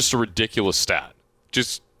 that is just a ridiculous stat.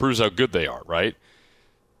 Just proves how good they are, right?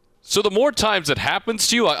 So the more times it happens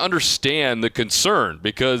to you, I understand the concern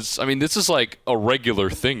because, I mean, this is like a regular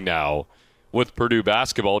thing now with Purdue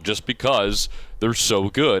basketball just because they're so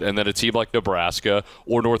good. And then a team like Nebraska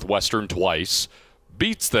or Northwestern twice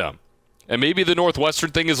beats them. And maybe the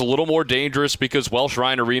Northwestern thing is a little more dangerous because Welsh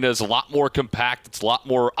Ryan Arena is a lot more compact. It's a lot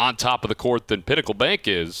more on top of the court than Pinnacle Bank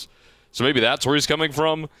is. So maybe that's where he's coming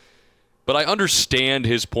from. But I understand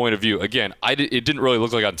his point of view. Again, it didn't really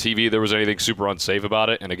look like on TV there was anything super unsafe about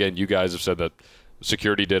it. And again, you guys have said that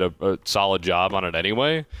security did a solid job on it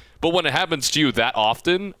anyway. But when it happens to you that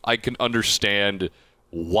often, I can understand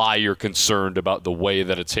why you're concerned about the way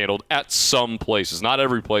that it's handled at some places. Not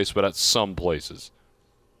every place, but at some places.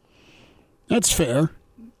 That's fair.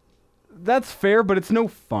 That's fair, but it's no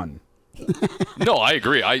fun. No, I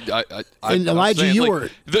agree. And Elijah,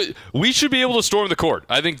 we should be able to storm the court.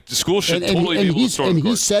 I think the school should totally be able to storm the court.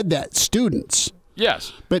 And he said that, students.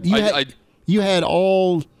 Yes. But you had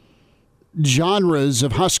all genres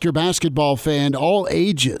of Husker basketball fan, all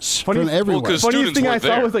ages, from everywhere. Well, funniest thing I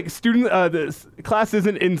saw was the class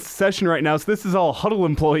isn't in session right now, so this is all huddle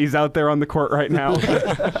employees out there on the court right now.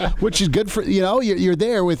 Which is good for, you're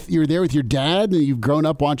there with your dad, and you've grown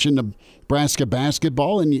up watching Nebraska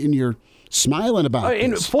basketball, and you're smiling about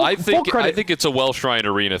this. I think it's a Welsh Ryan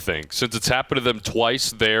Arena thing, since it's happened to them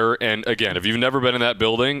twice there. And again, if you've never been in that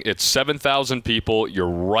building, it's 7,000 people. You're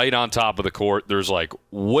right on top of the court. There's like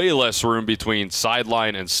way less room between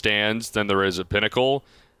sideline and stands than there is at Pinnacle.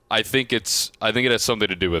 I think it has something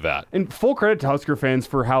to do with that. And full credit to Husker fans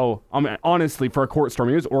for how, honestly, for a court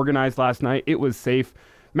storming, it was organized last night. It was safe.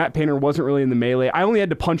 Matt Painter wasn't really in the melee. I only had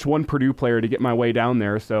to punch one Purdue player to get my way down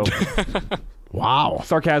there, so... Wow.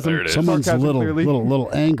 Sarcasm. Someone's a little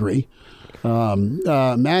angry.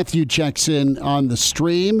 Matthew checks in on the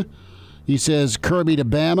stream. He says, Kirby to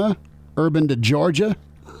Bama, Urban to Georgia.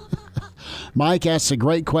 Mike asks a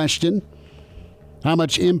great question. How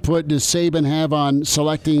much input does Saban have on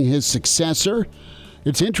selecting his successor?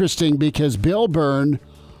 It's interesting because Bill Byrne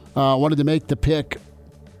wanted to make the pick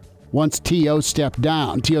once T.O. stepped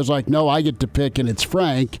down. T.O.'s like, no, I get to pick, and it's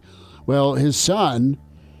Frank. Well, his son...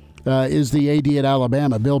 is the AD at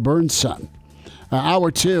Alabama, Bill Byrne's son.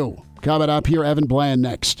 Hour 2, coming up here, Evan Bland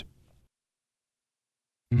next.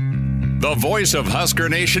 The voice of Husker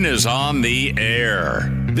Nation is on the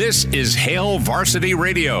air. This is Hail Varsity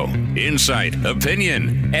Radio. Insight,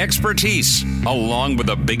 opinion, expertise, along with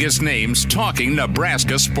the biggest names talking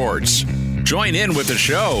Nebraska sports. Join in with the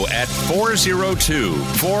show at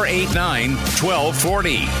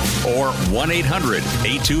 402-489-1240 or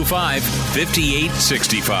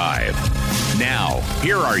 1-800-825-5865. Now,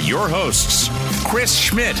 here are your hosts, Chris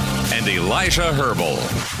Schmidt and Elijah Herbal.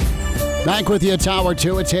 Back with you at Tower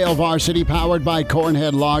 2. It's Hail Varsity, powered by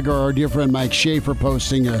Cornhead Lager. Our dear friend Mike Schaefer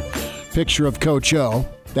posting a picture of Coach O.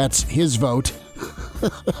 That's his vote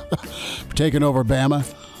for taking over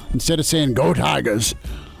Bama. Instead of saying, go Tigers,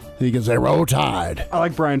 he can say, roll Tide. I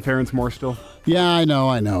like Brian Ferentz more still. Yeah, I know.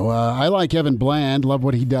 I like Evan Bland. Love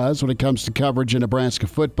what he does when it comes to coverage of Nebraska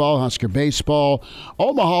football, Husker baseball,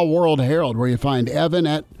 Omaha World Herald, where you find Evan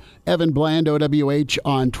at Evan Bland, OWH,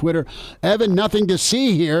 on Twitter. Evan, nothing to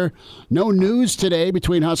see here. No news today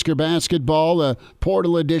between Husker basketball, the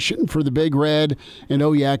portal edition for the Big Red, and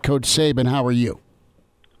Coach Saban. How are you?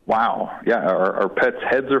 Wow. Yeah, our pets'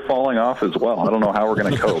 heads are falling off as well. I don't know how we're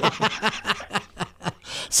going to cope.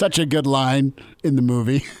 Such a good line in the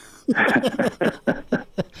movie.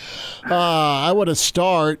 I want to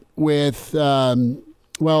start with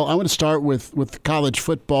college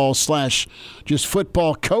football / just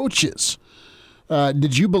football coaches.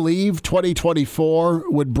 Did you believe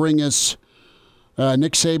 2024 would bring us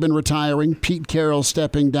Nick Saban retiring, Pete Carroll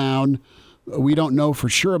stepping down? We don't know for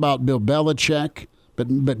sure about Bill Belichick, but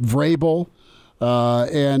Vrabel,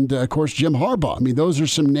 and of course Jim Harbaugh. I mean, those are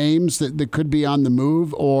some names that could be on the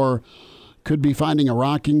move or could be finding a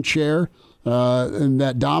rocking chair. And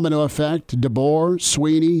that domino effect, DeBoer,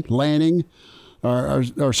 Sweeney, Lanning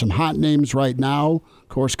are some hot names right now.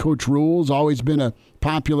 course, Coach Rule's always been a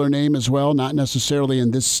popular name as well, not necessarily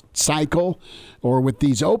in this cycle or with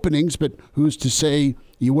these openings, but who's to say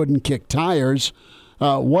you wouldn't kick tires?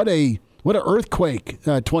 What an earthquake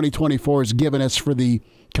 2024 has given us for the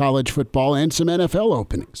college football and some NFL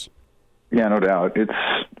openings. Yeah, no doubt.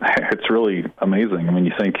 It's really amazing. I mean,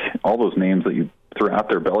 you think all those names that you threw out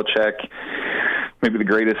there, Belichick, maybe the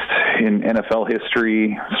greatest in NFL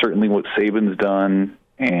history, certainly what Saban's done.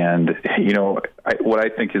 And, what I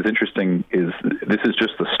think is interesting is this is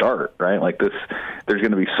just the start, right? Like this, there's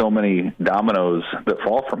going to be so many dominoes that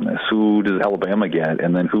fall from this. Who does Alabama get?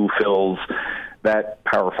 And then who fills that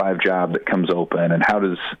Power 5 job that comes open? And how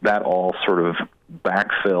does that all sort of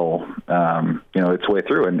backfill, its way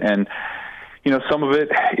through? And some of it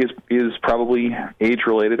is probably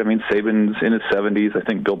age-related. I mean, Saban's in his 70s. I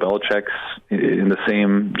think Bill Belichick's in the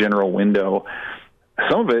same general window.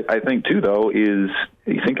 Some of it, I think, too, though, is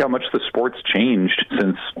you think how much the sport's changed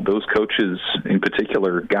since those coaches in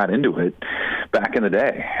particular got into it back in the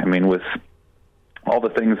day. I mean, with all the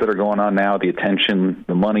things that are going on now, the attention,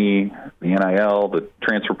 the money, the NIL, the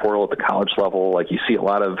transfer portal at the college level, like you see a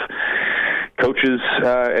lot of coaches,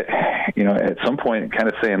 at some point kind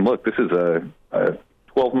of saying, look, this is a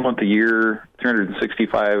 12-month-a-year,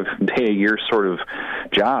 365-day-a-year sort of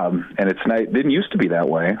job, and it didn't used to be that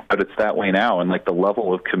way, but it's that way now, and like the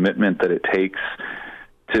level of commitment that it takes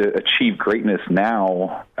to achieve greatness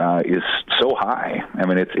now is so high. I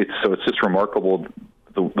mean, it's just remarkable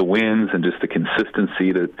the wins and just the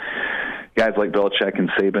consistency that guys like Belichick and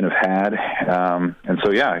Saban have had. And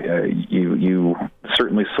so, you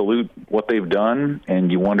certainly salute what they've done,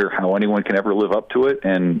 and you wonder how anyone can ever live up to it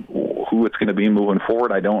and who it's going to be moving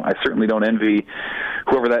forward. I certainly don't envy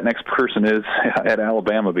whoever that next person is at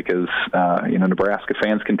Alabama because, Nebraska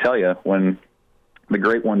fans can tell you when the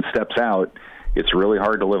great one steps out, it's really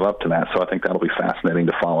hard to live up to that. So I think that'll be fascinating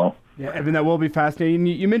to follow. Yeah, Evan, that will be fascinating.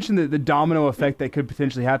 You mentioned the domino effect that could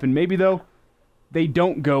potentially happen. Maybe, though, they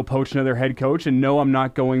don't go poach another head coach. And no, I'm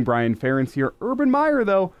not going Brian Ferentz here. Urban Meyer,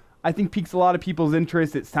 though, I think piques a lot of people's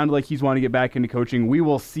interest. It sounded like he's wanting to get back into coaching. We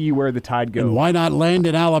will see where the tide goes. And why not land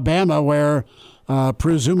in Alabama where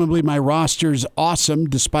presumably my roster's awesome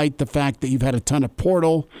despite the fact that you've had a ton of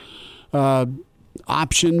portal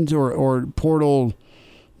options or portal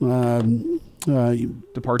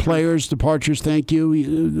departures, thank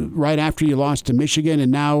you, right after you lost to Michigan,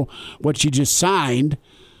 and now what you just signed,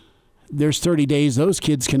 there's 30 days those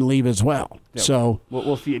kids can leave as well. Yep. So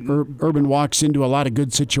we'll see. Urban walks into a lot of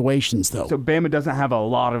good situations, though. So Bama doesn't have a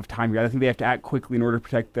lot of time here. I think they have to act quickly in order to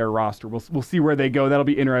protect their roster. We'll see where they go. That'll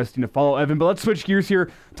be interesting to follow, Evan. But let's switch gears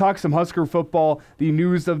here, talk some Husker football. The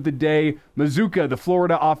news of the day, Mazuka, the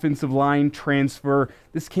Florida offensive line transfer.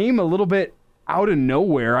 This came a little bit out of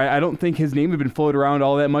nowhere. I don't think his name had been floated around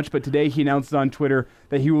all that much, but today he announced on Twitter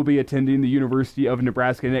that he will be attending the University of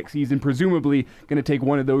Nebraska next season, presumably going to take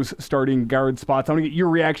one of those starting guard spots. I want to get your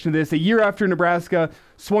reaction to this. A year after Nebraska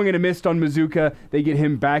swung and a missed on Mazuka, they get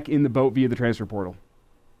him back in the boat via the transfer portal.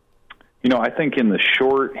 I think in the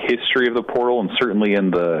short history of the portal and certainly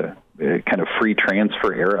in the kind of free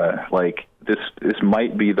transfer era, like this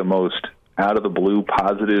might be the most out of the blue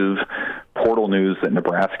positive portal news that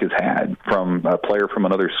Nebraska's had from a player from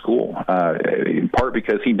another school, in part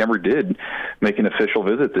because he never did make an official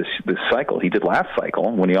visit this cycle. He did last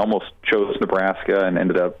cycle when he almost chose Nebraska and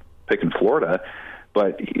ended up picking Florida,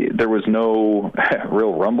 but there was no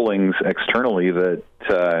real rumblings externally that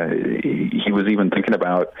he was even thinking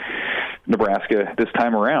about Nebraska this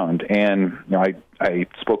time around. And I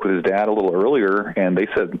spoke with his dad a little earlier, and they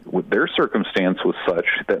said their circumstance was such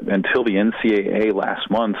that until the NCAA last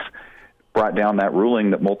month brought down that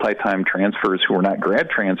ruling that multi-time transfers who were not grad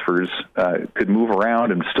transfers could move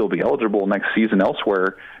around and still be eligible next season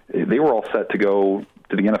elsewhere, they were all set to go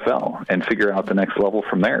to the NFL and figure out the next level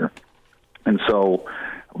from there. And so,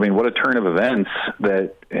 what a turn of events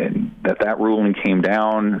that ruling came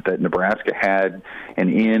down, that Nebraska had an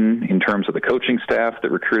in terms of the coaching staff that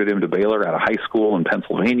recruited him to Baylor out of high school in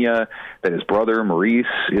Pennsylvania, that his brother, Maurice,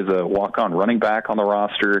 is a walk-on running back on the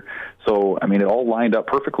roster. So, it all lined up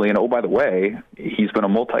perfectly. And, oh, by the way, he's been a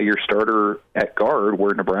multi-year starter at guard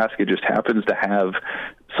where Nebraska just happens to have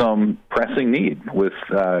some pressing need. With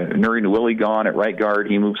Nuri Nwili gone at right guard,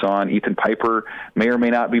 he moves on. Ethan Piper may or may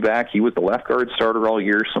not be back. He was the left guard starter all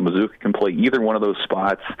year, so Mazuka can play either one of those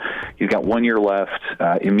spots. He's got 1 year left,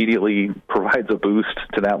 immediately provides a boost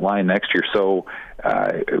to that line next year. So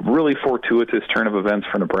really fortuitous turn of events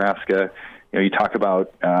for Nebraska. You talk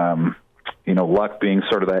about luck being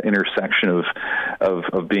sort of that intersection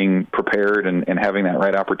of being prepared and having that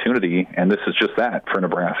right opportunity. And this is just that for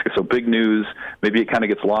Nebraska. So big news. Maybe it kind of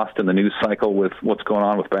gets lost in the news cycle with what's going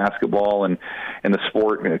on with basketball and the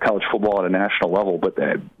sport, college football at a national level. But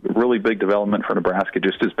really big development for Nebraska,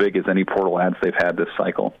 just as big as any portal ads they've had this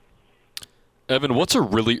cycle. Evan, what's a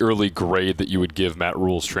really early grade that you would give Matt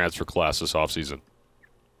Rule's transfer class this offseason?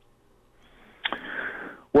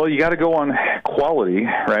 Well, you got to go on quality,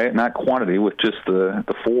 right? Not quantity with just the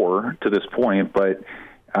 4 to this point. But,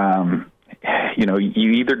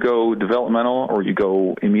 you either go developmental or you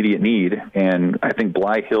go immediate need. And I think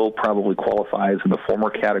Bly Hill probably qualifies in the former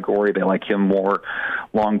category. They like him more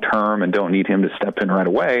long-term and don't need him to step in right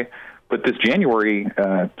away. But this January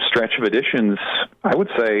stretch of additions, I would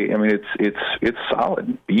say, it's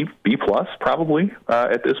solid. B plus probably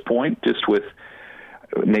at this point, just with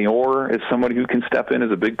Naor is somebody who can step in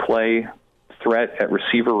as a big play threat at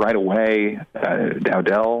receiver right away.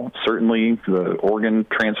 Dowdell, certainly, the Oregon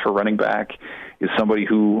transfer running back, is somebody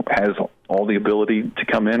who has all the ability to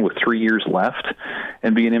come in with 3 years left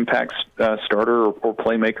and be an impact starter or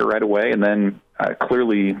playmaker right away. And then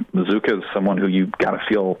clearly Mazuka is someone who you've got to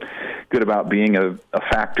feel good about being a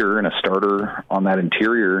factor and a starter on that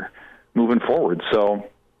interior moving forward. So,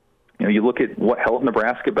 you look at what held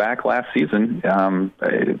Nebraska back last season.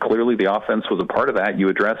 Clearly the offense was a part of that. You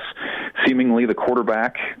address seemingly the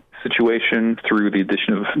quarterback situation through the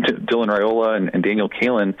addition of Dylan Raiola and Daniel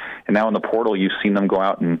Kalin, and now in the portal you've seen them go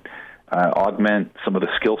out and augment some of the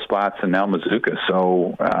skill spots, and now Mazuka.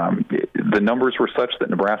 So the numbers were such that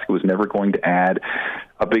Nebraska was never going to add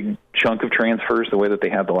a big chunk of transfers the way that they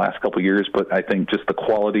had the last couple of years, but I think just the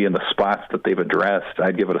quality and the spots that they've addressed,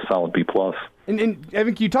 I'd give it a solid B+. And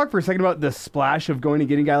Evan, can you talk for a second about the splash of going and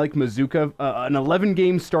getting a guy like Mazuka, an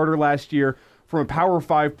 11-game starter last year from a Power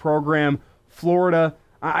 5 program, Florida?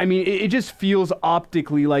 I mean, it just feels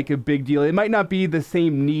optically like a big deal. It might not be the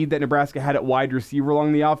same need that Nebraska had at wide receiver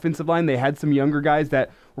along the offensive line. They had some younger guys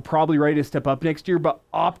that were probably ready to step up next year, but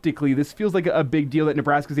optically, this feels like a big deal that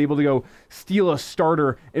Nebraska's able to go steal a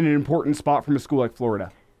starter in an important spot from a school like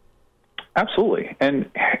Florida. Absolutely.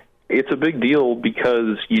 And it's a big deal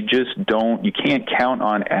because you can't count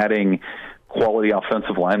on adding quality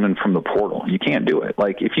offensive linemen from the portal. You can't do it.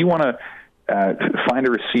 Like, if you want to find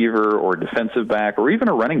a receiver or a defensive back or even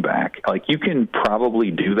a running back, like, you can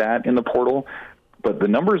probably do that in the portal, but the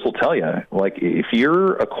numbers will tell you, like, if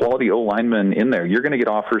you're a quality O lineman in there, you're going to get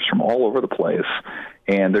offers from all over the place,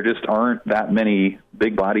 and there just aren't that many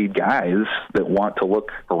big-bodied guys that want to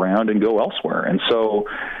look around and go elsewhere. And so,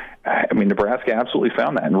 Nebraska absolutely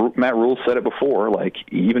found that. And Matt Rule said it before, like,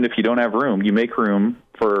 even if you don't have room, you make room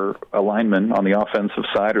for a lineman on the offensive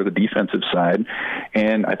side or the defensive side.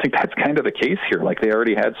 And I think that's kind of the case here. Like, they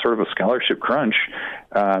already had sort of a scholarship crunch.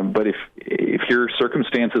 But if your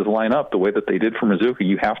circumstances line up the way that they did for Mazuka,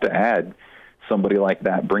 you have to add somebody like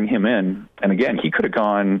that, bring him in. And again, he could have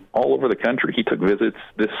gone all over the country. He took visits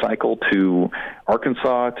this cycle to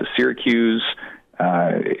Arkansas, to Syracuse.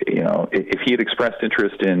 If he had expressed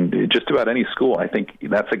interest in just about any school, I think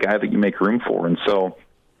that's a guy that you make room for. And so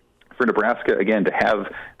for Nebraska, again, to have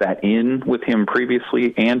that in with him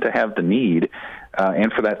previously and to have the need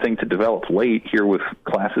and for that thing to develop late here with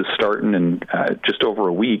classes starting in just over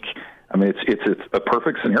a week, it's a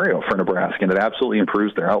perfect scenario for Nebraska, and it absolutely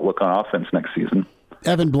improves their outlook on offense next season.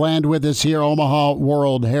 Evan Bland with us here, Omaha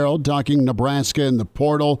World Herald, talking Nebraska in the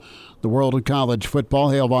portal, the world of college football.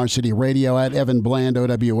 Hail Varsity Radio at Evan Bland,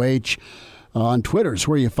 OWH. On Twitter is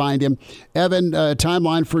where you find him. Evan,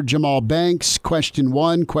 timeline for Jamal Banks. Question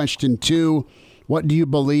 1. Question 2, what do you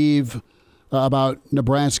believe about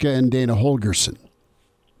Nebraska and Dana Holgorsen?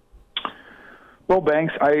 Well,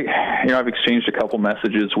 Banks, I've exchanged a couple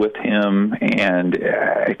messages with him, and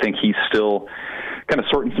I think he's still kind of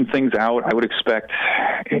sorting some things out. I would expect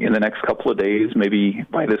in the next couple of days, maybe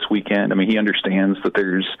by this weekend. He understands that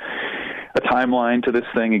there's a timeline to this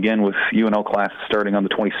thing. Again, with UNL classes starting on the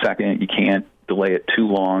 22nd, you can't delay it too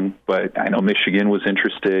long. But I know Michigan was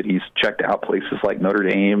interested. He's checked out places like Notre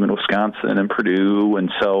Dame and Wisconsin and Purdue,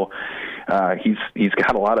 and so he's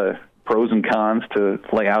got a lot of pros and cons to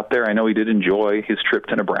lay out there. I know he did enjoy his trip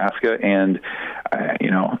to Nebraska, and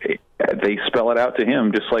they spell it out to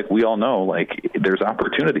him, just like we all know, like, there's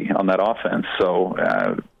opportunity on that offense. So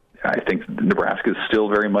I think Nebraska is still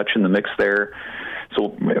very much in the mix there.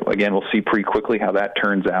 So, again, we'll see pretty quickly how that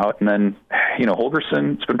turns out. And then,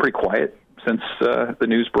 Holgorsen's been pretty quiet since the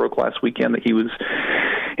news broke last weekend that he was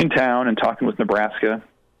in town and talking with Nebraska.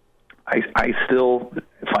 I still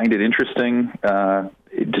find it interesting,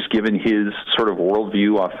 just given his sort of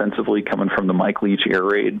worldview offensively coming from the Mike Leach air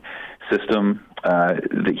raid system.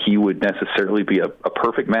 that he would necessarily be a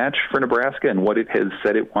perfect match for Nebraska and what it has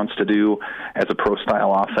said it wants to do as a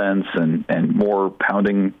pro-style offense and more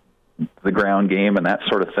pounding the ground game and that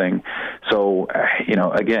sort of thing. So,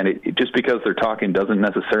 again, just because they're talking doesn't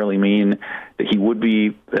necessarily mean that he would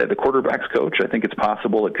be the quarterback's coach. I think it's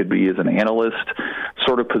possible it could be as an analyst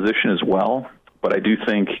sort of position as well. But I do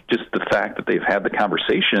think just the fact that they've had the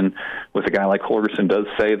conversation with a guy like Holgorsen does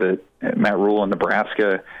say that Matt Rule and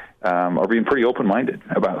Nebraska are being pretty open-minded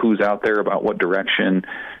about who's out there, about what direction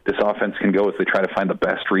this offense can go as they try to find the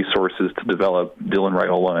best resources to develop Dylan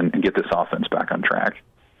Raiola and get this offense back on track.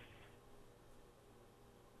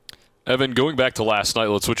 Evan, going back to last night,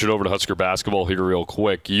 let's switch it over to Husker basketball here real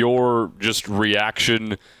quick. Your just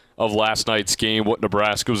reaction of last night's game, what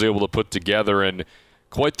Nebraska was able to put together, and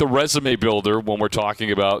quite the resume builder when we're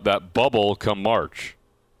talking about that bubble come March.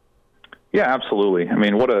 Yeah, absolutely. I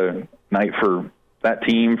mean, what a night for that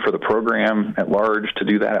team, for the program at large, to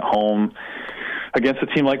do that at home against a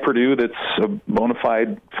team like Purdue that's a bona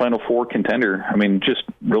fide Final Four contender. I mean, just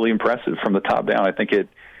really impressive from the top down. I think it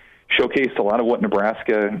showcased a lot of what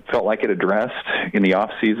Nebraska felt like it addressed in the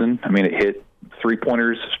offseason. I mean, it hit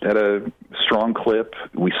three-pointers at a strong clip.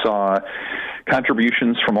 We saw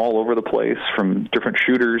contributions from all over the place, from different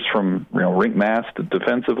shooters, from Rink Mast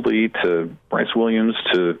defensively to Bryce Williams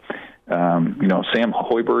to Sam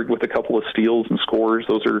Hoiberg with a couple of steals and scores.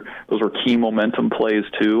 Those were key momentum plays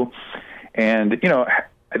too. And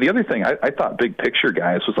the other thing I thought, big picture,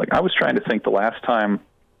 guys, was I was trying to think the last time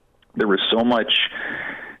there was so much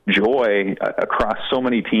joy across so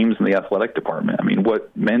many teams in the athletic department. I mean, what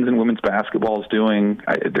men's and women's basketball is doing,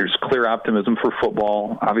 there's clear optimism for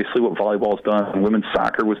football. Obviously, what volleyball's done. Women's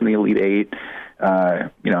soccer was in the Elite Eight.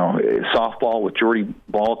 Softball with Jordy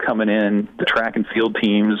Ball coming in, the track and field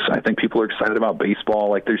teams. I think people are excited about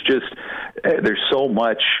baseball. There's so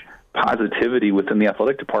much positivity within the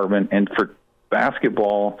athletic department, and for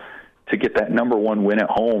basketball to get that number one win at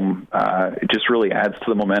home, it just really adds to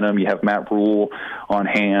the momentum. You have Matt Rule on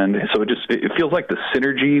hand. So it feels like the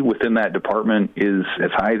synergy within that department is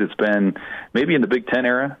as high as it's been maybe in the Big Ten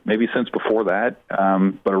era, maybe since before that.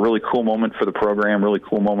 But a really cool moment for the program, really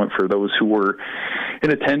cool moment for those who were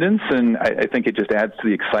in attendance. And I think it just adds to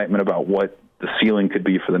the excitement about what the ceiling could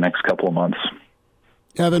be for the next couple of months.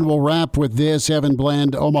 Evan, we'll wrap with this. Evan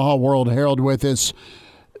Bland, Omaha World Herald with us.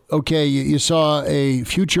 Okay, you saw a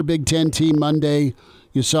future Big Ten team Monday.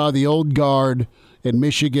 You saw the old guard in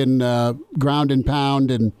Michigan ground and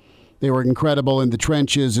pound, and they were incredible in the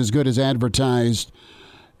trenches, as good as advertised.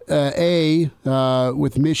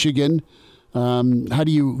 With Michigan, how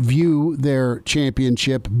do you view their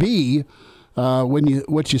championship? B,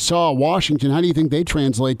 what you saw at Washington, how do you think they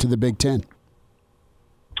translate to the Big Ten?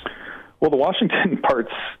 Well, the Washington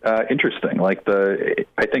part's interesting. I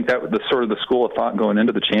think that the sort of the school of thought going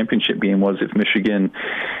into the championship game was if Michigan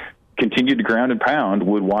continued to ground and pound,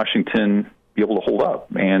 would Washington be able to hold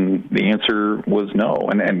up? And the answer was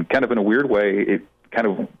no. And kind of in a weird way, it kind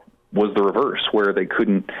of was the reverse, where they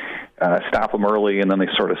couldn't stop them early, and then they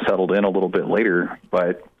sort of settled in a little bit later.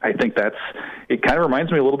 But I think it kind of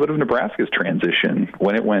reminds me a little bit of Nebraska's transition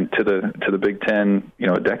when it went to the Big Ten,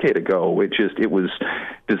 a decade ago. It was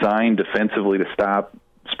designed defensively to stop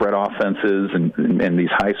spread offenses and these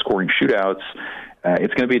high-scoring shootouts.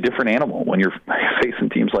 It's going to be a different animal when you're facing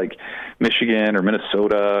teams like Michigan or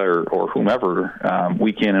Minnesota or whomever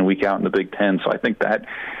week in and week out in the Big Ten. So I think that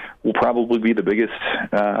will probably be the biggest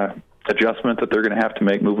adjustment that they're going to have to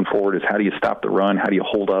make moving forward is how do you stop the run? How do you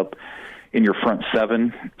hold up in your front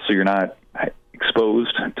seven so you're not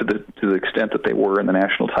exposed to the extent that they were in the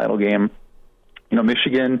national title game?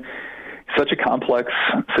 Michigan, such a complex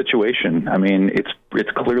situation. I mean,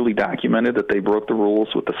 it's clearly documented that they broke the rules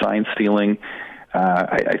with the sign stealing.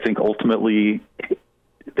 I think ultimately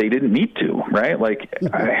they didn't need to, right?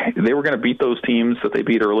 They were going to beat those teams that they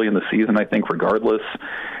beat early in the season, I think, regardless.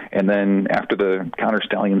 And then after the Connor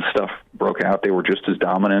Stallion stuff broke out, they were just as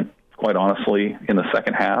dominant, quite honestly, in the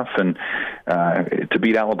second half. And to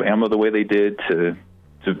beat Alabama the way they did, to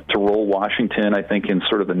roll Washington, I think, in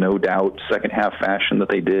sort of the no-doubt second-half fashion that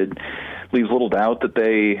they did, leaves little doubt that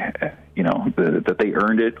they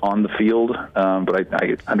earned it on the field. But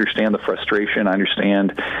I understand the frustration. I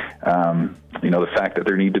understand, the fact that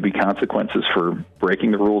there need to be consequences for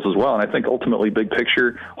breaking the rules as well. And I think ultimately, big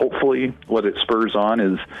picture, hopefully what it spurs on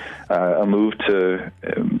is a move to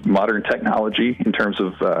modern technology in terms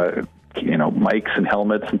of mics and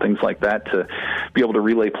helmets and things like that to be able to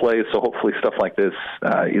relay plays. So hopefully stuff like this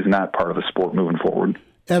is not part of the sport moving forward.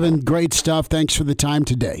 Evan, great stuff. Thanks for the time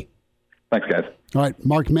today. Thanks, guys. All right,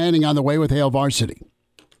 Mark Manning on the way with Hail Varsity.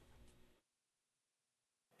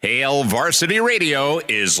 Hail Varsity Radio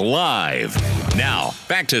is live. Now,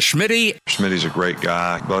 back to Schmitty. Schmitty's a great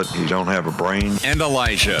guy, but he don't have a brain. And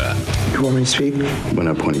Elijah. You want me to speak? When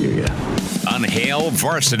I point at you, yeah. On Hail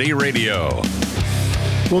Varsity Radio.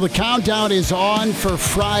 Well, the countdown is on for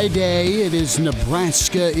Friday. It is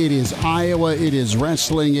Nebraska. It is Iowa. It is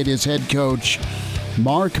wrestling. It is head coach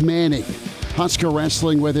Mark Manning. Husker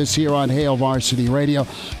Wrestling with us here on Hail Varsity Radio.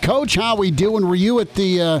 Coach, how we doing? Were you at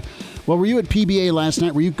the were you at PBA last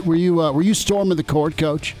night? Were you storming the court,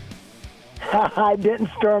 Coach? I didn't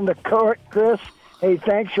storm the court, Chris. Hey,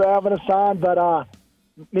 thanks for having us on. But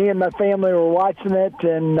me and my family were watching it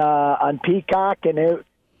and on Peacock, and it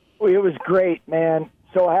was great, man.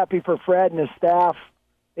 So happy for Fred and his staff.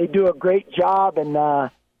 They do a great job,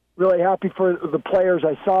 and really happy for the players.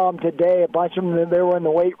 I saw them today. A bunch of them, they were in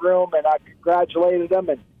the weight room, and I congratulated them.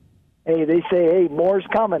 And hey, they say, hey, more's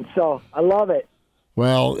coming. So I love it.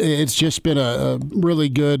 Well, it's just been a really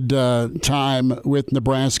good time with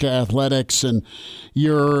Nebraska athletics, and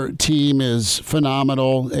your team is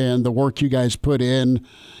phenomenal, and the work you guys put in,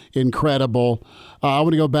 incredible. I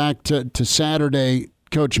want to go back to Saturday,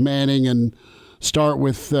 Coach Manning, and start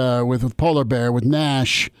with Polar Bear, with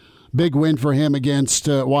Nash. Big win for him against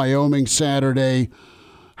Wyoming Saturday.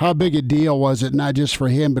 How big a deal was it, not just for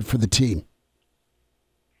him, but for the team?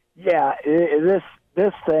 Yeah,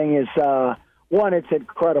 this thing is one. It's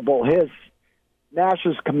incredible.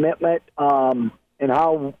 Nash's commitment and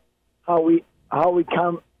how we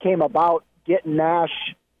came about getting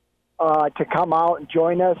Nash to come out and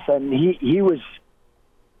join us, and he was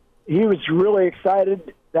really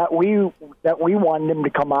excited that we wanted him to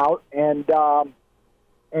come out, and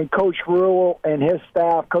Coach Rule and his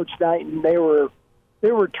staff, Coach Knighton, they were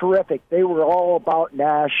terrific. They were all about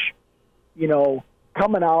Nash,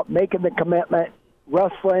 coming out, making the commitment,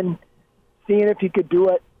 wrestling, seeing if he could do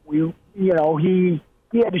it. He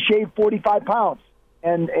had to shave 45 pounds,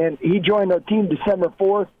 and he joined our team December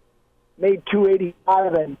 4th, made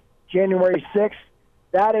 285 on January 6th.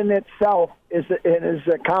 That in itself is an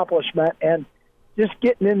accomplishment, and just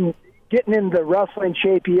getting in the wrestling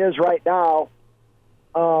shape he is right now.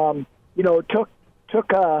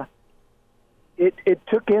 It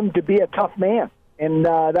took him to be a tough man, and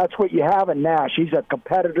that's what you have in Nash. He's a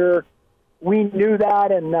competitor. We knew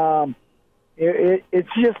that, and it's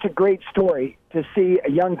just a great story to see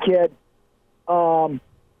a young kid. I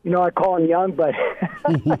call him young, but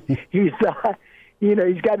he's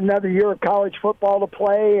got another year of college football to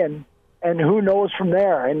play, and who knows from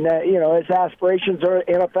there. And his aspirations are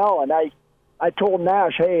NFL. And I told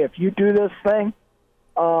Nash, hey, if you do this thing,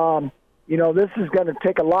 this is going to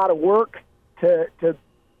take a lot of work to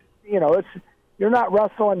you're not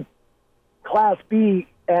wrestling Class B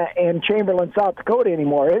in Chamberlain, South Dakota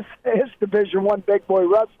anymore. It's Division I big boy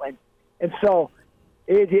wrestling. And so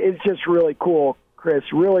it's just really cool, Chris,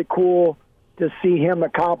 really cool to see him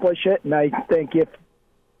accomplish it. And I think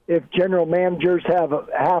if general managers have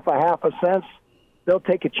half a sense, they'll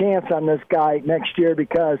take a chance on this guy next year,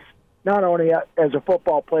 because not only as a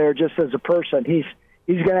football player, just as a person, he's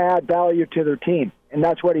going to add value to their team, and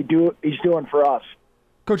that's what he's doing for us.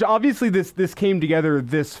 Coach, obviously this came together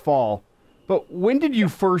this fall, but when did you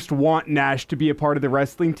first want Nash to be a part of the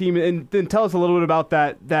wrestling team? And then tell us a little bit about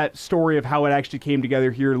that story of how it actually came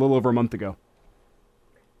together here a little over a month ago.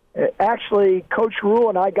 Actually, Coach Rule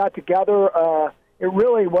and I got together. It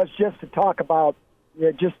really was just to talk about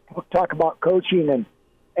coaching,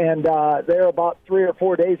 and there about 3 or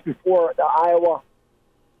 4 days before the Iowa.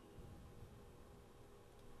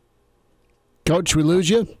 Coach, we lose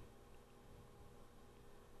you.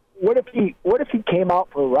 What if he came out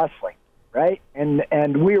for wrestling, right?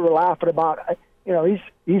 And we were laughing about,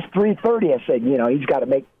 he's 330. I said, he's got to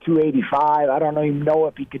make 285. I don't even know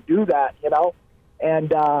if he could do that,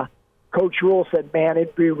 And Coach Rule said, man,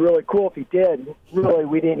 it'd be really cool if he did. Really,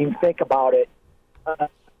 we didn't even think about it.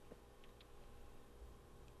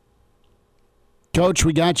 Coach,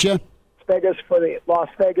 we got you. Vegas for the Las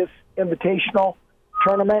Vegas Invitational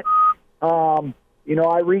Tournament.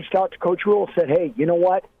 I reached out to Coach Rule, said, hey, you know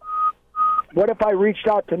what? What if I reached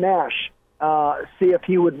out to Nash, see if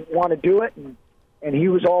he would want to do it? And he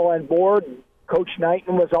was all on board. And Coach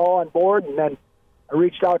Knighton was all on board. And then I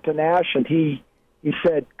reached out to Nash, and he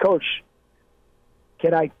said, Coach,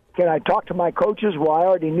 can I talk to my coaches? Well, I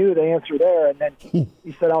already knew the answer there. And then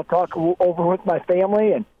he said, I'll talk over with my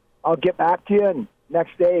family, and I'll get back to you. And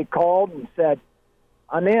next day he called and said,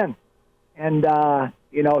 I'm in. And,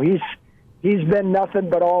 he's been nothing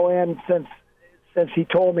but all in since he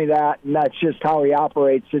told me that, and that's just how he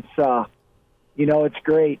operates. It's, it's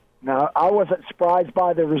great. Now, I wasn't surprised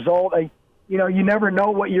by the result. You never know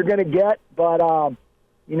what you're going to get, but,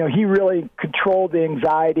 he really controlled the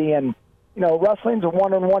anxiety, and wrestling's a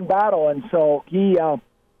one-on-one battle, and so he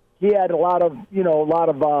had a lot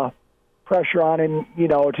of pressure on him,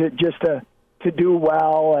 to do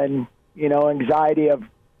well, and anxiety of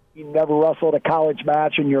you never wrestled a college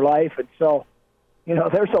match in your life, and so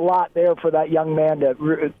there's a lot there for that young man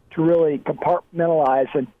to really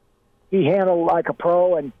compartmentalize, and he handled it like a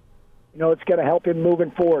pro, and it's going to help him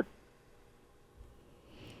moving forward.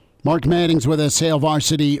 Mark Manning's with us, Hail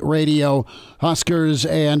Varsity Radio. Huskers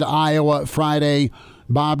and Iowa Friday,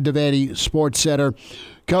 Bob Devaney Sports Center.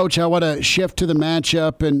 Coach, I want to shift to the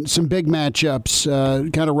matchup and some big matchups.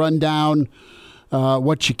 Kind of run down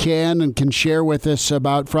what you can share with us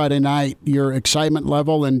about Friday night, your excitement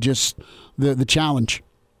level and just the challenge.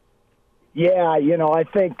 Yeah, I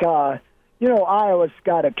think Iowa's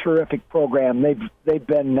got a terrific program. They've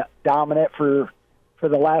been dominant for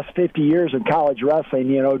the last 50 years in college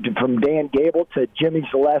wrestling. From Dan Gable to Jimmy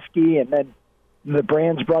Zaleski, and then the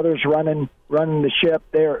Brands brothers running the ship.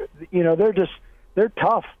 They're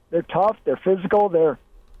tough. They're tough. They're physical. They're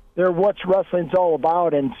what wrestling's all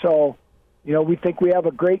about. And so, we think we have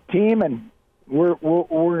a great team, and we're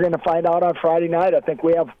going to find out on Friday night. I think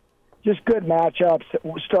we have just good matchups.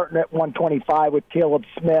 We're starting at 125 with Caleb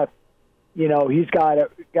Smith. He's got to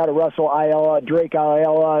wrestle Drake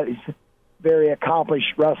Ayala. He's a very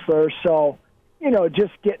accomplished wrestler. So,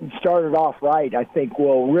 just getting started off right, I think,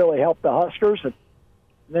 will really help the Huskers. And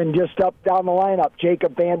then just up down the lineup,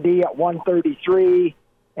 Jacob Van D at 133.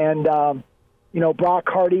 And, Brock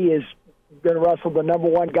Hardy is going to wrestle the number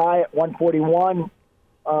one guy at 141.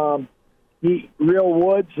 Real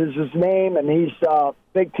Woods is his name, and he's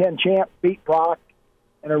Big Ten champ, beat Brock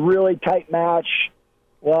in a really tight match.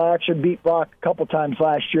 Well, I actually beat Brock a couple times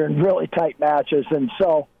last year in really tight matches, and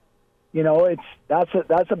so,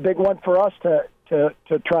 that's a big one for us to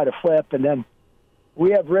try to flip. And then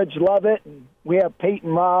we have Ridge Lovett, and we have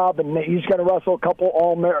Peyton Robb, and he's going to wrestle a couple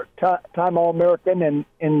time All-American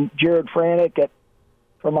and Jared Franick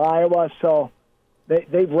from Iowa. So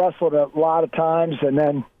they've wrestled a lot of times. And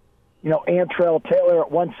then, Antrell Taylor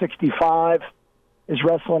at 165 is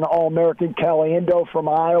wrestling All-American Caliendo from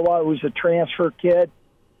Iowa, who's a transfer kid.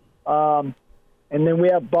 And then we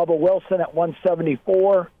have Bubba Wilson at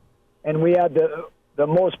 174. And we had the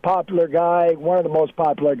most popular guy, one of the most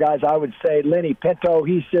popular guys, I would say, Lenny Pinto.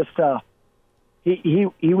 He's just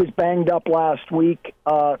he was banged up last week,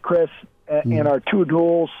 Chris, in our two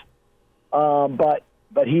duels, but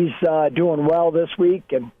he's doing well this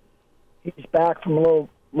week, and he's back from a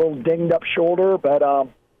little dinged up shoulder. But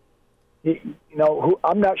I'm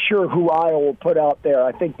not sure who Iowa will put out there.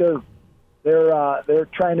 I think they're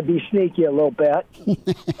trying to be sneaky a little bit.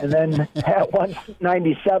 And then at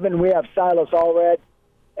 197, we have Silas Allred,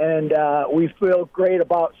 and we feel great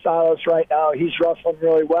about Silas right now. He's wrestling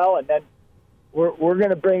really well, and then we're going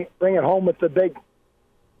to bring it home with the big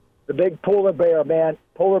polar bear, man.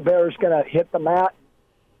 Polar bear is going to hit the mat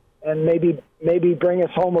and maybe bring us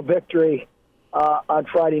home a victory on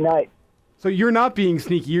Friday night. So you're not being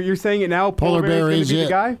sneaky. You're saying it now. Polar bear is going to be the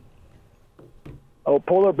guy. Oh,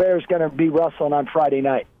 Polar Bear is going to be wrestling on Friday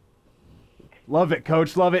night. Love it,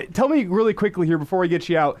 Coach. Love it. Tell me really quickly here before we get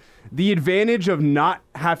you out, the advantage of not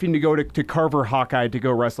having to go to Carver Hawkeye to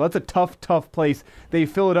go wrestle. That's a tough place. They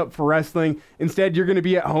fill it up for wrestling. Instead, you're going to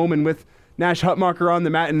be at home, and with Nash Hutmacher on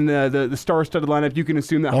the mat and the star-studded lineup, you can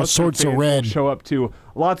assume that all sorts of red show up too.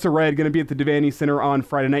 Lots of red. Going to be at the Devaney Center on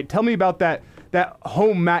Friday night. Tell me about that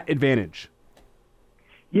home mat advantage.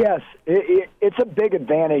 Yes, it's a big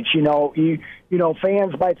advantage.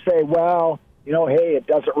 Fans might say, well, hey, it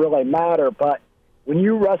doesn't really matter. But when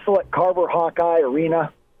you wrestle at Carver Hawkeye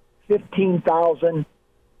Arena, 15,000,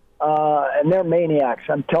 and they're maniacs.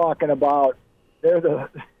 I'm talking about they're the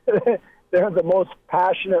most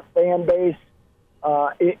passionate fan base.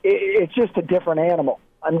 It's just a different animal.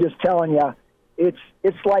 I'm just telling you, it's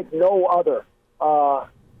like no other,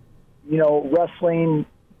 wrestling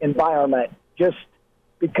environment. Just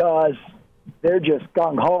because they're just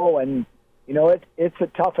gung-ho, and, it's a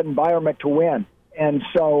tough environment to win. And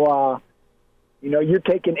so, you're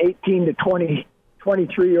taking 18 to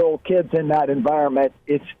 23-year-old kids in that environment.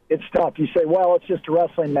 It's tough. You say, well, it's just a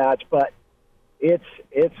wrestling match, but it's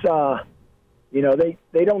they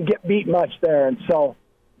don't get beat much there. And so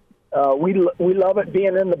we love it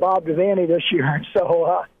being in the Bob Devaney this year. And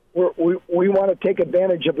so we want to take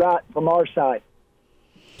advantage of that from our side.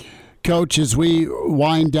 Coach, as we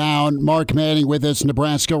wind down, Mark Manning with us,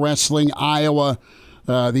 Nebraska Wrestling, Iowa.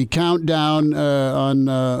 The countdown on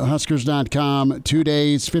Huskers.com, 2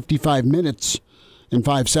 days, 55 minutes in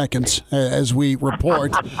 5 seconds as we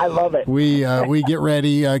report. I love it. We get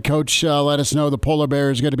ready. Coach let us know the Polar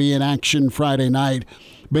Bear is going to be in action Friday night.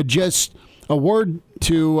 But just a word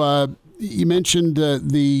to you mentioned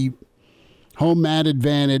the home mat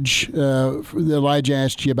advantage that Elijah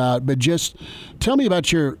asked you about, but just tell me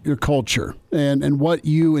about your culture and what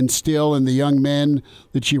you instill in the young men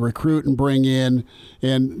that you recruit and bring in,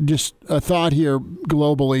 and just a thought here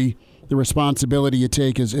globally, the responsibility you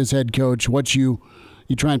take as head coach, what you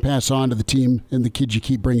try and pass on to the team and the kids you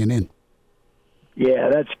keep bringing in. Yeah,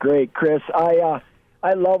 that's great, Chris.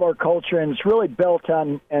 I love our culture, and it's really built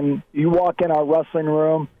on, and you walk in our wrestling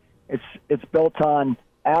room, it's built on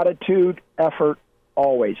attitude, effort,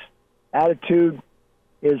 always. Attitude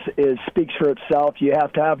is speaks for itself. You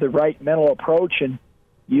have to have the right mental approach, and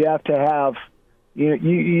you have to have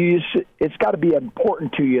it's got to be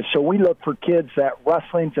important to you. So we look for kids that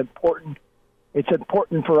wrestling's important. It's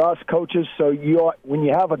important for us coaches. So when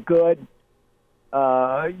you have a good,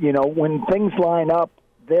 when things line up,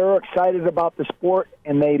 they're excited about the sport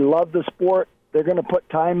and they love the sport. They're going to put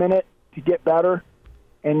time in it to get better.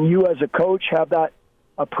 And you as a coach have that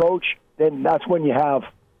approach, then that's when you have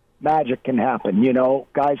magic can happen.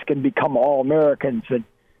 Guys can become All-Americans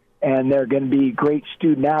and they're going to be great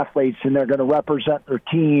student athletes and they're going to represent their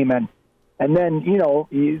team. And then,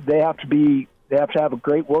 they have to have a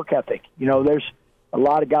great work ethic. There's a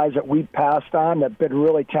lot of guys that we've passed on that have been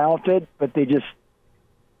really talented, but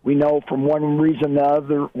we know from one reason or the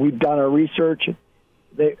other, we've done our research,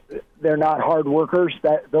 they're not hard workers.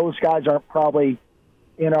 That those guys aren't probably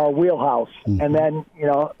in our wheelhouse. Mm-hmm. And then,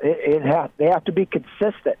 they have to be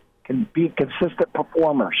consistent, consistent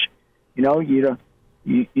performers. You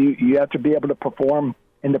have to be able to perform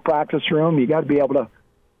in the practice room. You got to be able to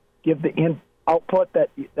give the output that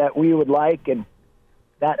we would like, and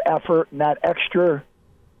that effort and that extra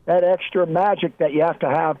magic that you have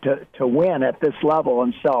to win at this level.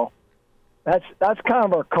 And so that's kind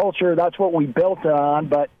of our culture. That's what we built it on.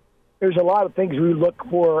 But there's a lot of things we look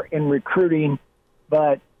for in recruiting.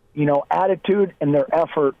 But, attitude and their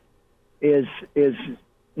effort is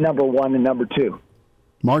number one and number two.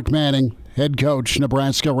 Mark Manning, head coach,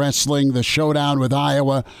 Nebraska Wrestling, the showdown with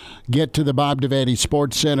Iowa. Get to the Bob Devaney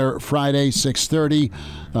Sports Center Friday, 6:30.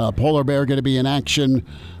 Polar Bear going to be in action,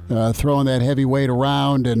 throwing that heavyweight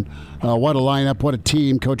around. And what a lineup, what a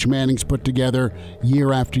team Coach Manning's put together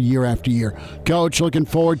year after year after year. Coach, looking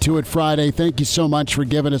forward to it Friday. Thank you so much for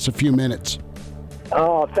giving us a few minutes.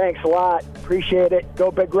 Oh, thanks a lot. Appreciate it.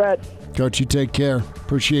 Go Big Red. Coach, you take care.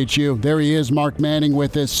 Appreciate you. There he is, Mark Manning,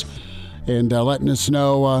 with us and letting us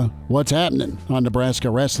know what's happening on Nebraska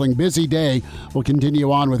Wrestling. Busy day. We'll continue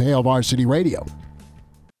on with Hail Varsity Radio.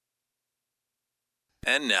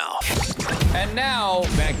 And now,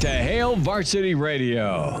 back to Hail Varsity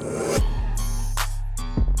Radio.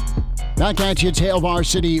 Back at you, it's Hail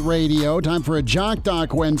Varsity Radio. Time for a Jock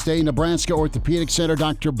Doc Wednesday. Nebraska Orthopedic Center,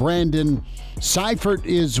 Dr. Brandon Seifert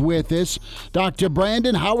is with us. Dr.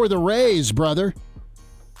 Brandon, how are the Rays, brother?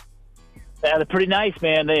 Yeah, they're pretty nice,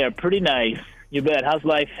 man. They are pretty nice. You bet. How's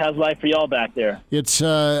life for y'all back there? It's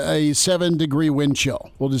a 7-degree wind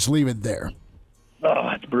chill. We'll just leave it there. Oh,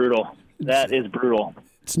 it's brutal. That is brutal.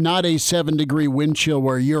 It's not a 7-degree wind chill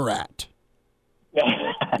where you're at.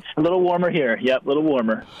 A little warmer here. Yep, a little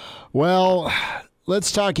warmer. Well,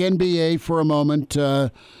 let's talk NBA for a moment.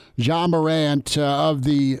 Ja Morant of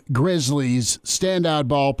the Grizzlies, standout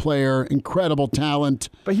ball player, incredible talent.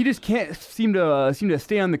 But he just can't seem to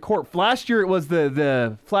stay on the court. Last year it was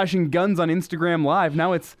the flashing guns on Instagram Live.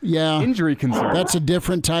 Now it's injury concern. That's a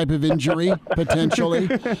different type of injury, potentially.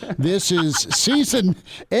 This is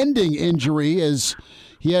season-ending injury as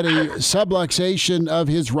he had a subluxation of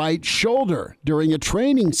his right shoulder during a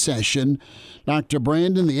training session. Dr.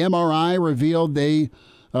 Brandon, the MRI revealed a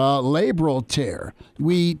labral tear.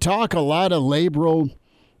 We talk a lot of labrum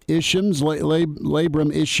issues,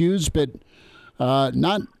 but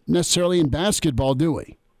not necessarily in basketball, do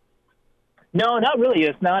we? No, not really.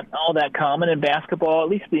 It's not all that common in basketball, at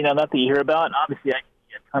least not that you hear about. And obviously, I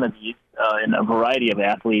see a ton of these in a variety of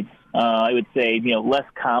athletes. I would say less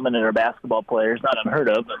common in our basketball players, not unheard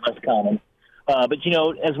of, but less common. But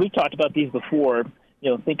as we talked about these before,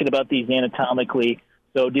 thinking about these anatomically.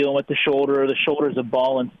 So dealing with the shoulder is a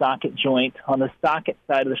ball and socket joint. On the socket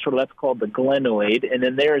side of the shoulder, that's called the glenoid. And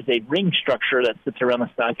then there is a ring structure that sits around the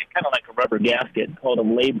socket, kind of like a rubber gasket, called a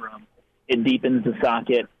labrum. It deepens the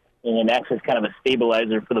socket and acts as kind of a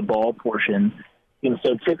stabilizer for the ball portion. And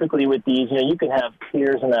so typically with these, you can have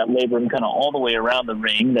tears in that labrum kind of all the way around the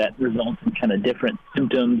ring that results in kind of different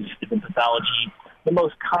symptoms, different pathology. The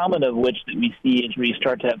most common of which that we see is where you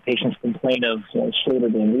start to have patients complain of shoulder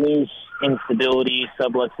being loose, instability,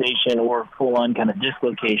 subluxation, or full-on kind of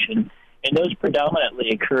dislocation. And those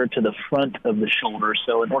predominantly occur to the front of the shoulder.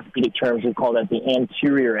 So in orthopedic terms, we call that the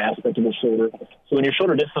anterior aspect of the shoulder. So when your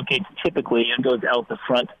shoulder dislocates, typically it goes out the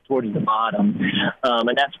front towards the bottom.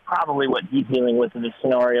 And that's probably what he's dealing with in this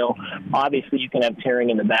scenario. Obviously, you can have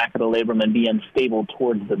tearing in the back of the labrum and be unstable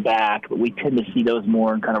towards the back, but we tend to see those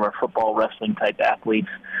more in kind of our football, wrestling type athletes.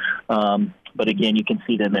 But again, you can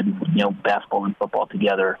see them in basketball and football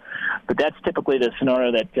together. But that's typically the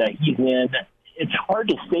scenario that he's in. It's hard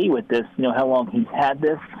to say with this, how long he's had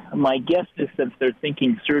this. My guess is since they're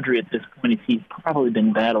thinking surgery at this point, is he's probably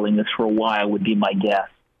been battling this for a while, would be my guess.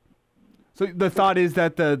 So the thought is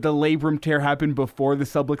that the labrum tear happened before the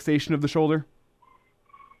subluxation of the shoulder?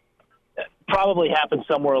 Probably happened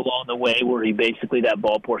somewhere along the way where he basically, that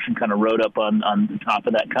ball portion kind of rode up on the top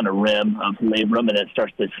of that kind of rim of labrum, and it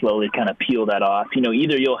starts to slowly kind of peel that off.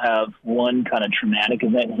 Either you'll have one kind of traumatic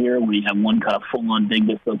event here where you have one kind of full-on big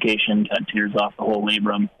dislocation, kind of tears off the whole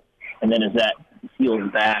labrum, and then as that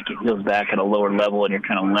heals back at a lower level, and you're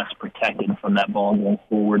kind of less protected from that ball going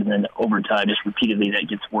forward, and then over time, just repeatedly, that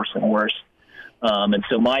gets worse and worse. And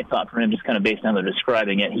so my thought for him, just kind of based on how they're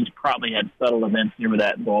describing it, he's probably had subtle events here where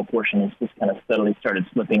that ball portion has just kind of steadily started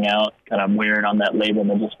slipping out, kind of wearing on that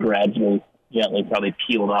labrum, and just gradually, gently probably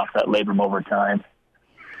peeled off that labrum over time.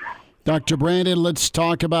 Dr. Brandon, let's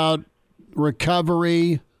talk about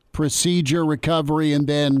recovery, procedure recovery, and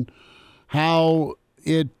then how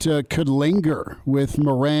it could linger with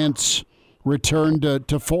Morant's return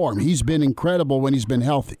to form. He's been incredible when he's been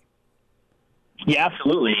healthy. Yeah,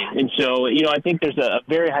 absolutely. And so, I think there's a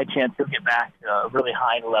very high chance he'll get back to a really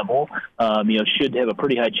high level. Should have a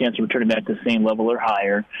pretty high chance of returning back to the same level or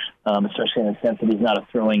higher, especially in the sense that he's not a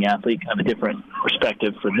throwing athlete, kind of a different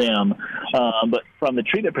perspective for them. But from the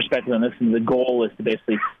treatment perspective on this, the goal is to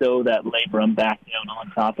basically sew that labrum back down on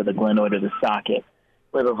top of the glenoid or the socket.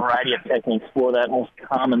 We have a variety of techniques for that. Most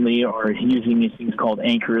commonly are using these things called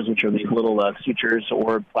anchors, which are these little sutures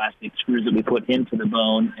or plastic screws that we put into the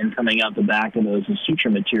bone, and coming out the back of those is suture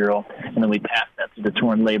material. And then we pass that to the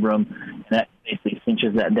torn labrum, and that basically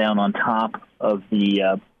cinches that down on top of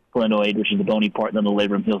the glenoid, which is the bony part, and then the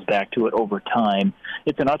labrum heals back to it over time.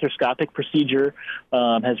 It's an arthroscopic procedure,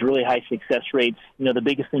 has really high success rates. The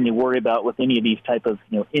biggest thing you worry about with any of these type of,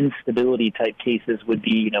 instability type cases would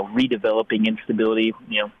be, redeveloping instability.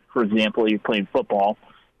 For example, you're playing football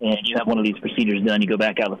and you have one of these procedures done, you go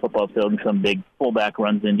back out of the football field and some big fullback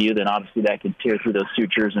runs into you, then obviously that could tear through those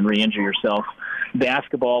sutures and re-injure yourself.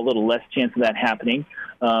 Basketball, a little less chance of that happening,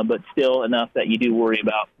 but still enough that you do worry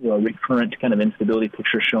about a recurrent kind of instability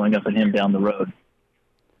picture showing up in him down the road.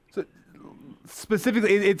 So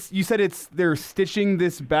specifically, you said they're stitching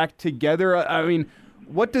this back together. I mean,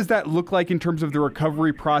 what does that look like in terms of the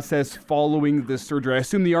recovery process following the surgery? I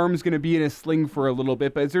assume the arm is going to be in a sling for a little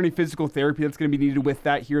bit, but is there any physical therapy that's going to be needed with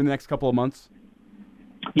that here in the next couple of months?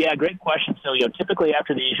 Yeah, great question. So, typically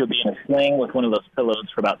after these, you'll be in a sling with one of those pillows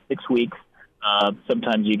for about 6 weeks.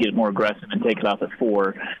 Sometimes you get more aggressive and take it off at 4.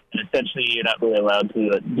 And essentially, you're not really allowed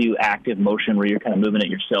to do active motion where you're kind of moving it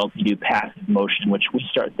yourself. You do passive motion, which we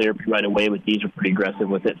start therapy right away with these. We're pretty aggressive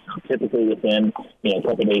with it. So typically within a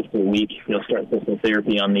couple of days to a week, you'll start physical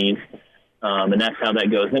therapy on these. And that's how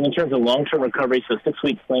that goes. Then in terms of long-term recovery, so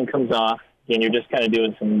 6-week sling comes off, and you're just kind of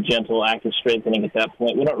doing some gentle active strengthening at that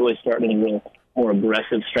point. We don't really start any real more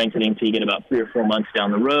aggressive strengthening until you get about 3 or 4 months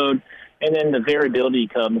down the road. And then the variability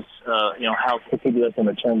comes, how quickly do they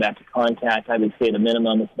return back to contact. I would say the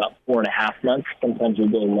minimum is about 4.5 months. Sometimes we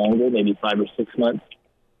go longer, maybe 5 or 6 months.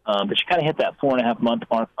 But you kind of hit that 4.5 month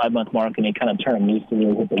mark, 5 month mark, and they kind of turn loose and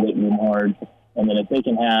really hit the weight room hard. And then if they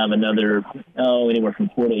can have another, anywhere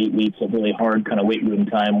from 4 to 8 weeks of really hard kind of weight room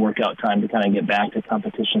time, workout time to kind of get back to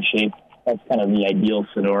competition shape, that's kind of the ideal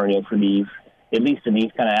scenario for these, at least in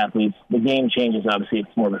these kind of athletes. The game changes, obviously.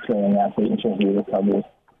 It's more of a throwing athlete in terms of recovery.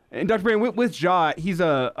 And Dr. Brandon, with Ja, he's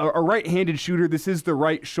a right-handed shooter. This is the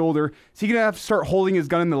right shoulder. Is he going to have to start holding his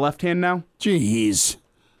gun in the left hand now? Jeez.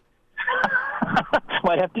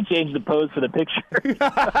 Might have to change the pose for the picture.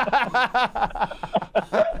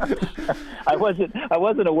 I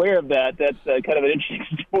wasn't aware of that. That's kind of an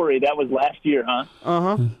interesting story. That was last year, huh?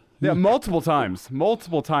 Uh-huh. Yeah, multiple times.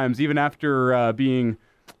 Even after being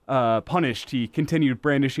punished, he continued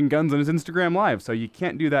brandishing guns on his Instagram Live. So you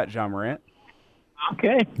can't do that, Ja Morant.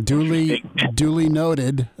 Okay. Duly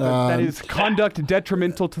noted. That is conduct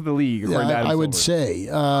detrimental to the league. I would say.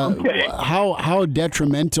 How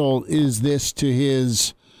detrimental is this to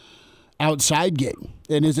his outside game?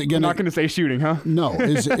 And is it going to? Not going to say shooting, huh? No.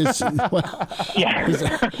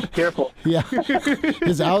 Careful. Yeah.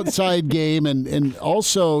 His outside game, and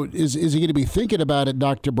also is he going to be thinking about it,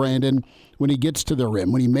 Dr. Brandon, when he gets to the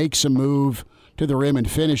rim, when he makes a move to the rim and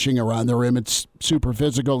finishing around the rim? It's super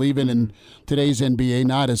physical, even in today's NBA,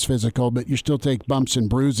 not as physical, but you still take bumps and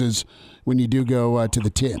bruises when you do go to the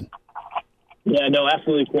tin. Yeah, no,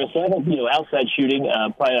 absolutely, Chris. So I think, outside shooting,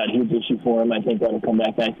 probably not a huge issue for him. I think that'll come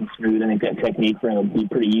back nice and smooth. I think that technique for him will be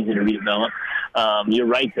pretty easy to redevelop. You're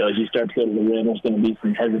right, though. As you start to go to the rim, there's going to be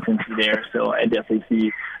some hesitancy there. So I definitely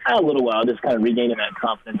see a little while just kind of regaining that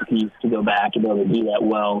confidence piece to go back and be able to do that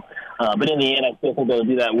well. But in the end, I still think they'll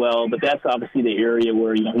do that well. But that's obviously the area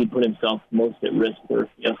where, he put himself most at risk for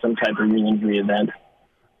some type of re-injury event.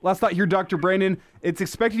 Last thought here, Dr. Brandon. It's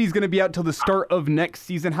expected he's going to be out till the start of next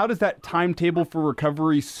season. How does that timetable for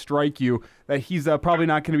recovery strike you, that he's probably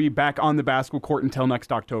not going to be back on the basketball court until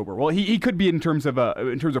next October? Well, he could be in terms of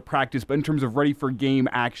practice, but in terms of ready for game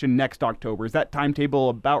action next October. Is that timetable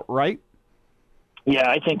about right? Yeah,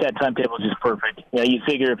 I think that timetable is just perfect. You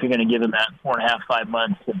figure if you're going to give him that 4.5, 5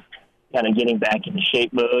 months and kind of getting back into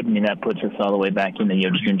shape mode, that puts us all the way back into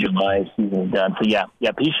June, July, season's done. So yeah,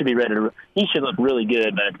 he should be ready to. He should look really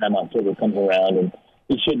good by the time October comes around, and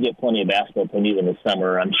he should get plenty of basketball to do in the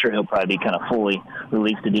summer. I'm sure he'll probably be kind of fully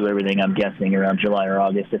released to do everything. I'm guessing around July or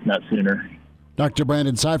August, if not sooner. Dr.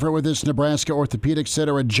 Brandon Seifert with us, Nebraska Orthopedic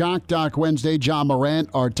Center at Jock Doc Wednesday. John Morant,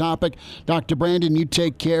 our topic. Dr. Brandon, you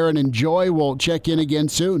take care and enjoy. We'll check in again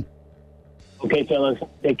soon. Okay, fellas,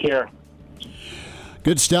 take care.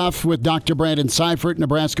 Good stuff with Dr. Brandon Seifert,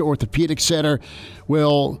 Nebraska Orthopedic Center.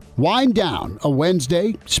 Will wind down a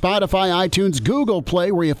Wednesday. Spotify, iTunes, Google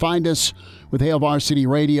Play, where you find us with Hail Varsity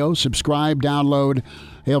Radio. Subscribe, download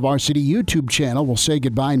Hail Varsity YouTube channel. We'll say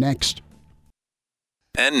goodbye next.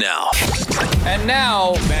 And now,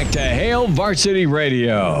 back to Hail Varsity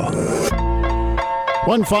Radio.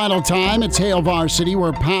 One final time, it's Hail Varsity.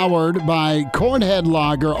 We're powered by Cornhead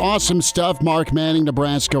Lager. Awesome stuff. Mark Manning,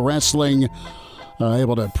 Nebraska Wrestling.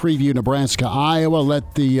 Able to preview Nebraska, Iowa.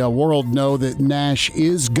 Let the world know that Nash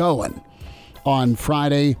is going on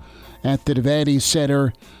Friday at the Devaney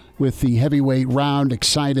Center with the heavyweight round.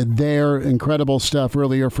 Excited there. Incredible stuff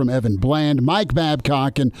earlier from Evan Bland. Mike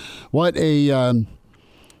Babcock, and what a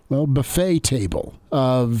buffet table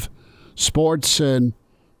of sports, and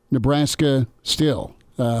Nebraska still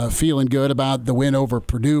feeling good about the win over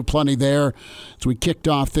Purdue. Plenty there as we kicked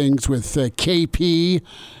off things with KP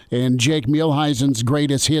and Jake Mielheisen's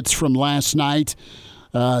greatest hits from last night.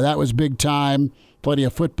 That was big time. Plenty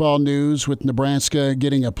of football news with Nebraska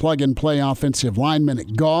getting a plug-and-play offensive lineman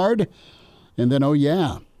at guard. And then, you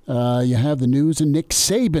have the news of Nick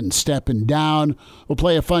Saban stepping down. We'll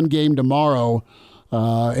play a fun game tomorrow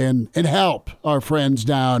and help our friends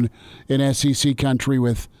down in SEC country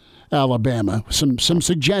with Alabama. Some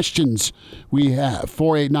suggestions we have.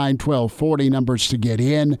 489-1240 numbers to get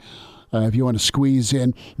in if you want to squeeze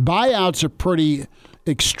in. Buyouts are pretty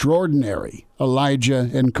extraordinary, Elijah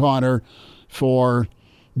and Connor, for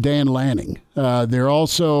Dan Lanning. There are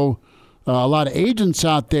also a lot of agents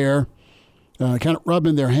out there kind of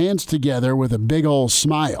rubbing their hands together with a big old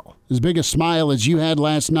smile. As big a smile as you had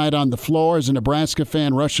last night on the floor as a Nebraska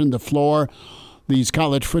fan rushing the floor. These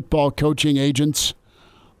college football coaching agents,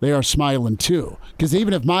 they are smiling too. Because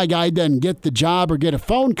even if my guy doesn't get the job or get a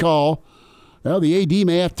phone call, the AD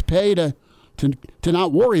may have to pay to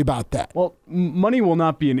not worry about that. Well, money will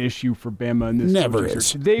not be an issue for Bama in this. Never is.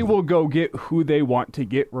 Search. They will go get who they want to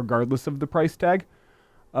get regardless of the price tag.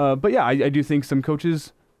 But yeah, I do think some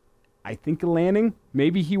coaches, I think Lanning,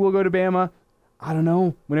 maybe he will go to Bama. I don't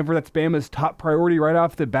know. Whenever that's Bama's top priority right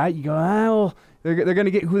off the bat, you go, they're going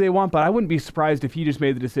to get who they want. But I wouldn't be surprised if he just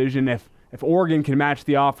made the decision if Oregon can match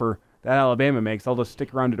the offer that Alabama makes, I'll just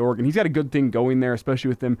stick around at Oregon. He's got a good thing going there, especially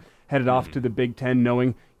with them headed off to the Big Ten,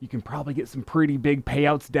 knowing you can probably get some pretty big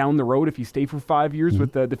payouts down the road if you stay for 5 years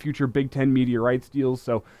with the future Big Ten media rights deals.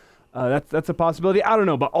 So that's a possibility. I don't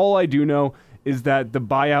know, but all I do know is that the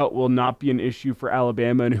buyout will not be an issue for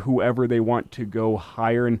Alabama and whoever they want to go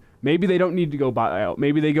hire. And maybe they don't need to go buyout.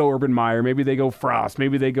 Maybe they go Urban Meyer. Maybe they go Frost.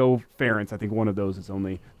 Maybe they go Ferentz. I think one of those is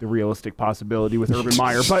only the realistic possibility with Urban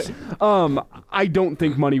Meyer. But I don't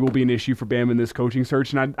think money will be an issue for Bama in this coaching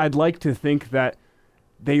search. And I'd like to think that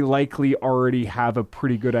they likely already have a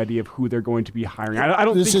pretty good idea of who they're going to be hiring. I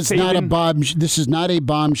don't this think is Saban, this is not a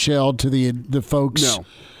bombshell to the folks. No.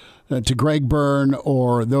 To Greg Byrne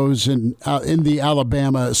or those in the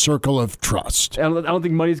Alabama circle of trust. I don't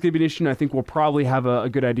think money is going to be an issue. I think we'll probably have a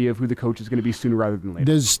good idea of who the coach is going to be sooner rather than later.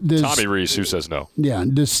 Does Tommy Rees, who says no? Yeah,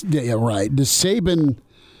 right. Does Saban,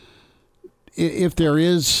 if there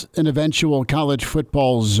is an eventual college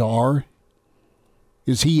football czar,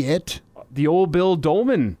 is he it? The old Bill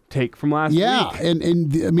Dolman take from last week. Yeah, and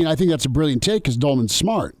I mean, I think that's a brilliant take because Dolman's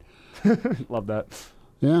smart. Love that.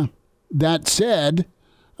 Yeah. That said,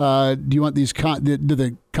 do you want these? Do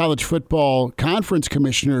the college football conference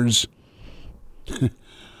commissioners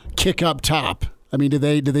kick up top? I mean, do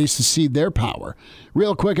they secede their power?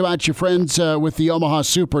 Real quick about your friends with the Omaha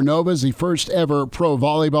Supernovas, the first ever Pro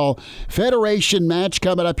Volleyball Federation match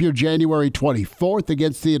coming up here January 24th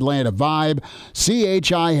against the Atlanta Vibe.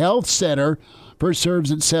 CHI Health Center. First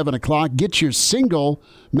serves at 7 o'clock. Get your single,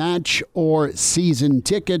 match, or season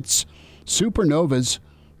tickets.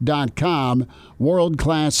 Supernovas.com.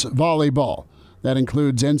 World-class volleyball. That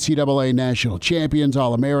includes NCAA national champions,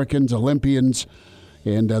 All-Americans, Olympians,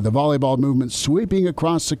 and the volleyball movement sweeping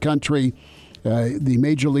across the country. The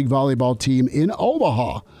Major League Volleyball team in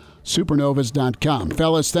Omaha, supernovas.com.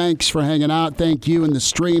 Fellas, thanks for hanging out. Thank you in the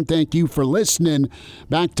stream. Thank you for listening.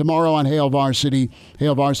 Back tomorrow on Hail Varsity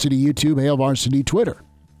YouTube, Hail Varsity Twitter.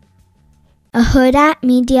 A Huda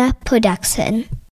Media Production.